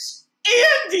lodge.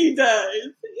 Andy does.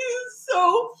 He's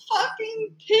so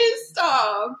fucking pissed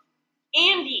off.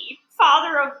 Andy,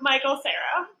 father of Michael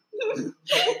Sarah.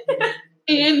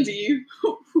 Andy,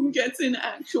 who gets in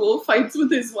actual fights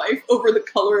with his wife over the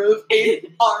color of an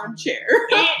armchair.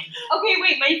 Okay,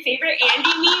 wait, my favorite Andy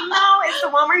meme though is the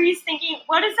one where he's thinking,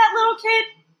 what is that little kid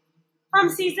from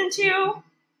season 2?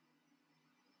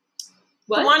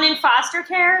 The one in foster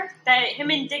care that him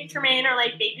and Dick Tremaine are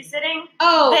like babysitting.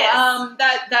 Oh, This.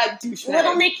 that douchebag.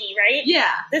 Little Nicky, right?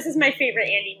 Yeah. This is my favorite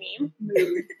Andy meme.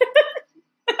 Mood.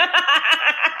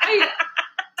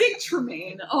 Dick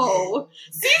Tremaine. Oh,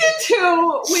 season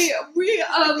 2. We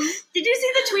Did you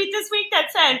see the tweet this week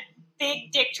that said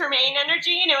 "Big Dick Tremaine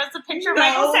energy" and it was a picture of No.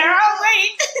 Michael Sarah?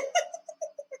 Wait,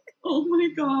 Oh my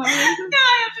god. no, I have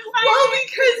to find Well, it.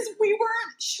 because we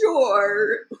weren't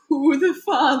sure who the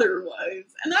father was,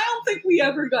 and I don't think we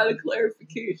ever got a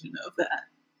clarification of that.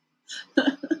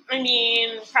 I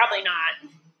mean, probably not.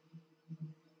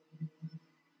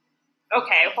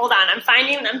 Okay, hold on. I'm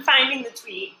finding the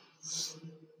tweet.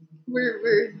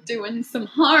 We're doing some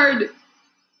hard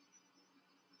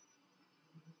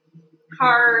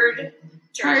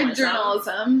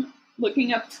journalism,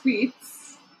 looking up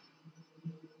tweets.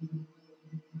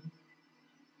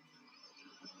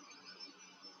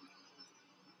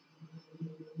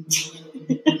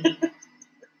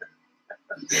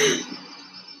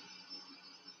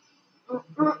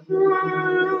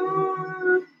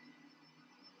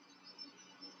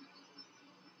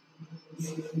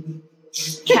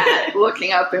 Cat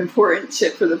looking up important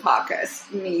shit for the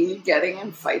podcast. Me getting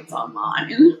in fights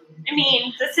online. I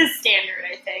mean, this is standard,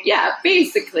 I think. Yeah,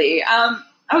 basically.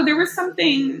 There was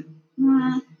something.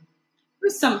 There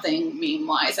was something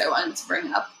meme-wise I wanted to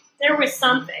bring up. There was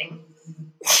something.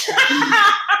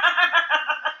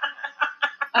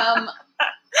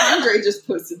 Andre just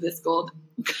posted this gold.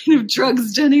 What kind of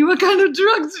drugs, Jenny? What kind of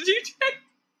drugs did you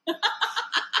take?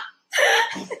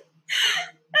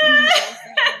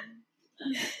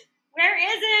 Where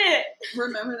is it?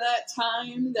 Remember that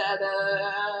time that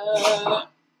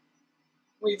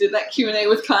we did that Q&A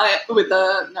with Kyle,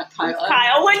 not Kyle.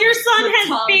 Kyle, when your son With has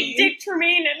Tommy. big Dick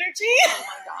Tremaine energy. Oh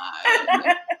my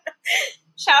god.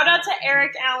 Shout out to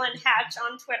Eric Allen Hatch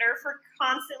on Twitter for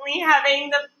constantly having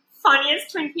the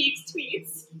funniest Twin Peaks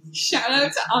tweets. Shout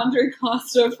out to Andre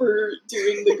Costa for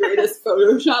doing the greatest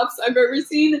photoshops I've ever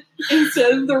seen.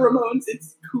 Instead of the Ramones,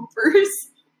 it's Coopers.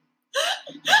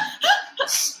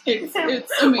 It's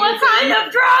amazing. What kind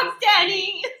of drugs,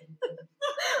 Danny?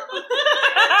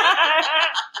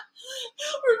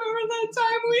 Remember that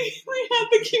time we had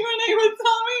the Q&A with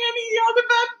Tommy and he yelled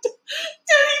about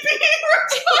Denny being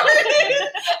retarded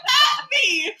at me.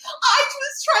 I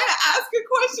was trying to ask a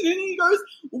question and he goes,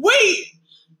 wait,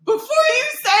 before you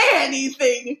say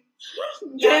anything,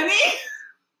 Denny?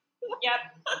 Yep.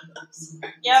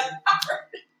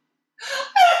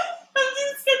 I'm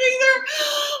just sitting there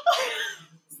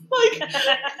like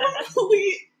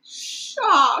complete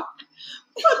shock.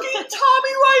 Fucking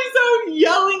Tommy Wiseau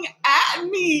yelling at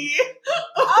me.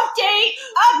 Update.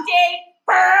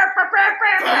 Brr, brr, brr,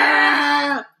 brr,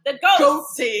 brr. The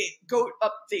goats. Goat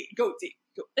update.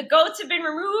 The goats have been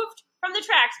removed from the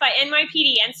tracks by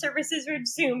NYPD and services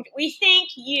resumed. We thank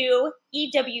you,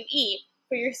 EWE,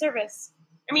 for your service.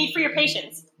 I mean, for your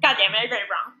patience. God damn it, I read it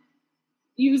wrong.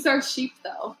 Use our sheep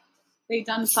though. They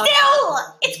done Still,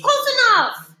 something. it's close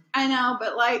enough. I know,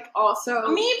 but like also A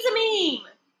meme's a meme.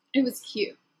 it was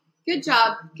cute. Good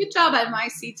job. Good job at my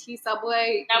CT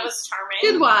subway. That was charming.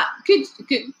 Good one.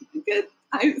 Good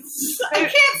I can't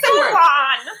say Go words.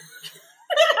 on.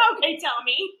 Okay, tell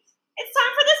me. It's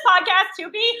time for this podcast to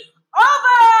be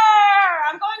over.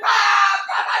 I'm going home.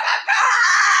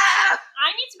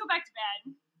 I need to go back to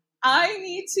bed. I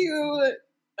need to,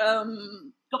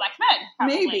 Go back to bed.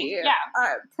 Probably. maybe. Yeah.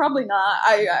 Probably not.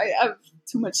 I have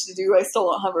too much to do. I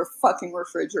still don't have a fucking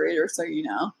refrigerator, so you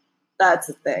know. That's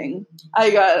a thing.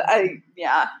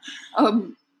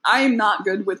 I'm not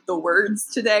good with the words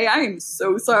today. I am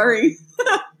so sorry.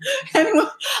 And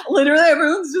literally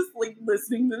everyone's just like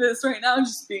listening to this right now,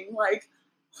 just being like,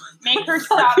 Make her "What the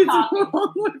fuck stop is talking.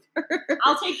 wrong with her?"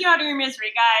 I'll take you out of your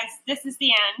misery, guys. This is the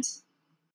end.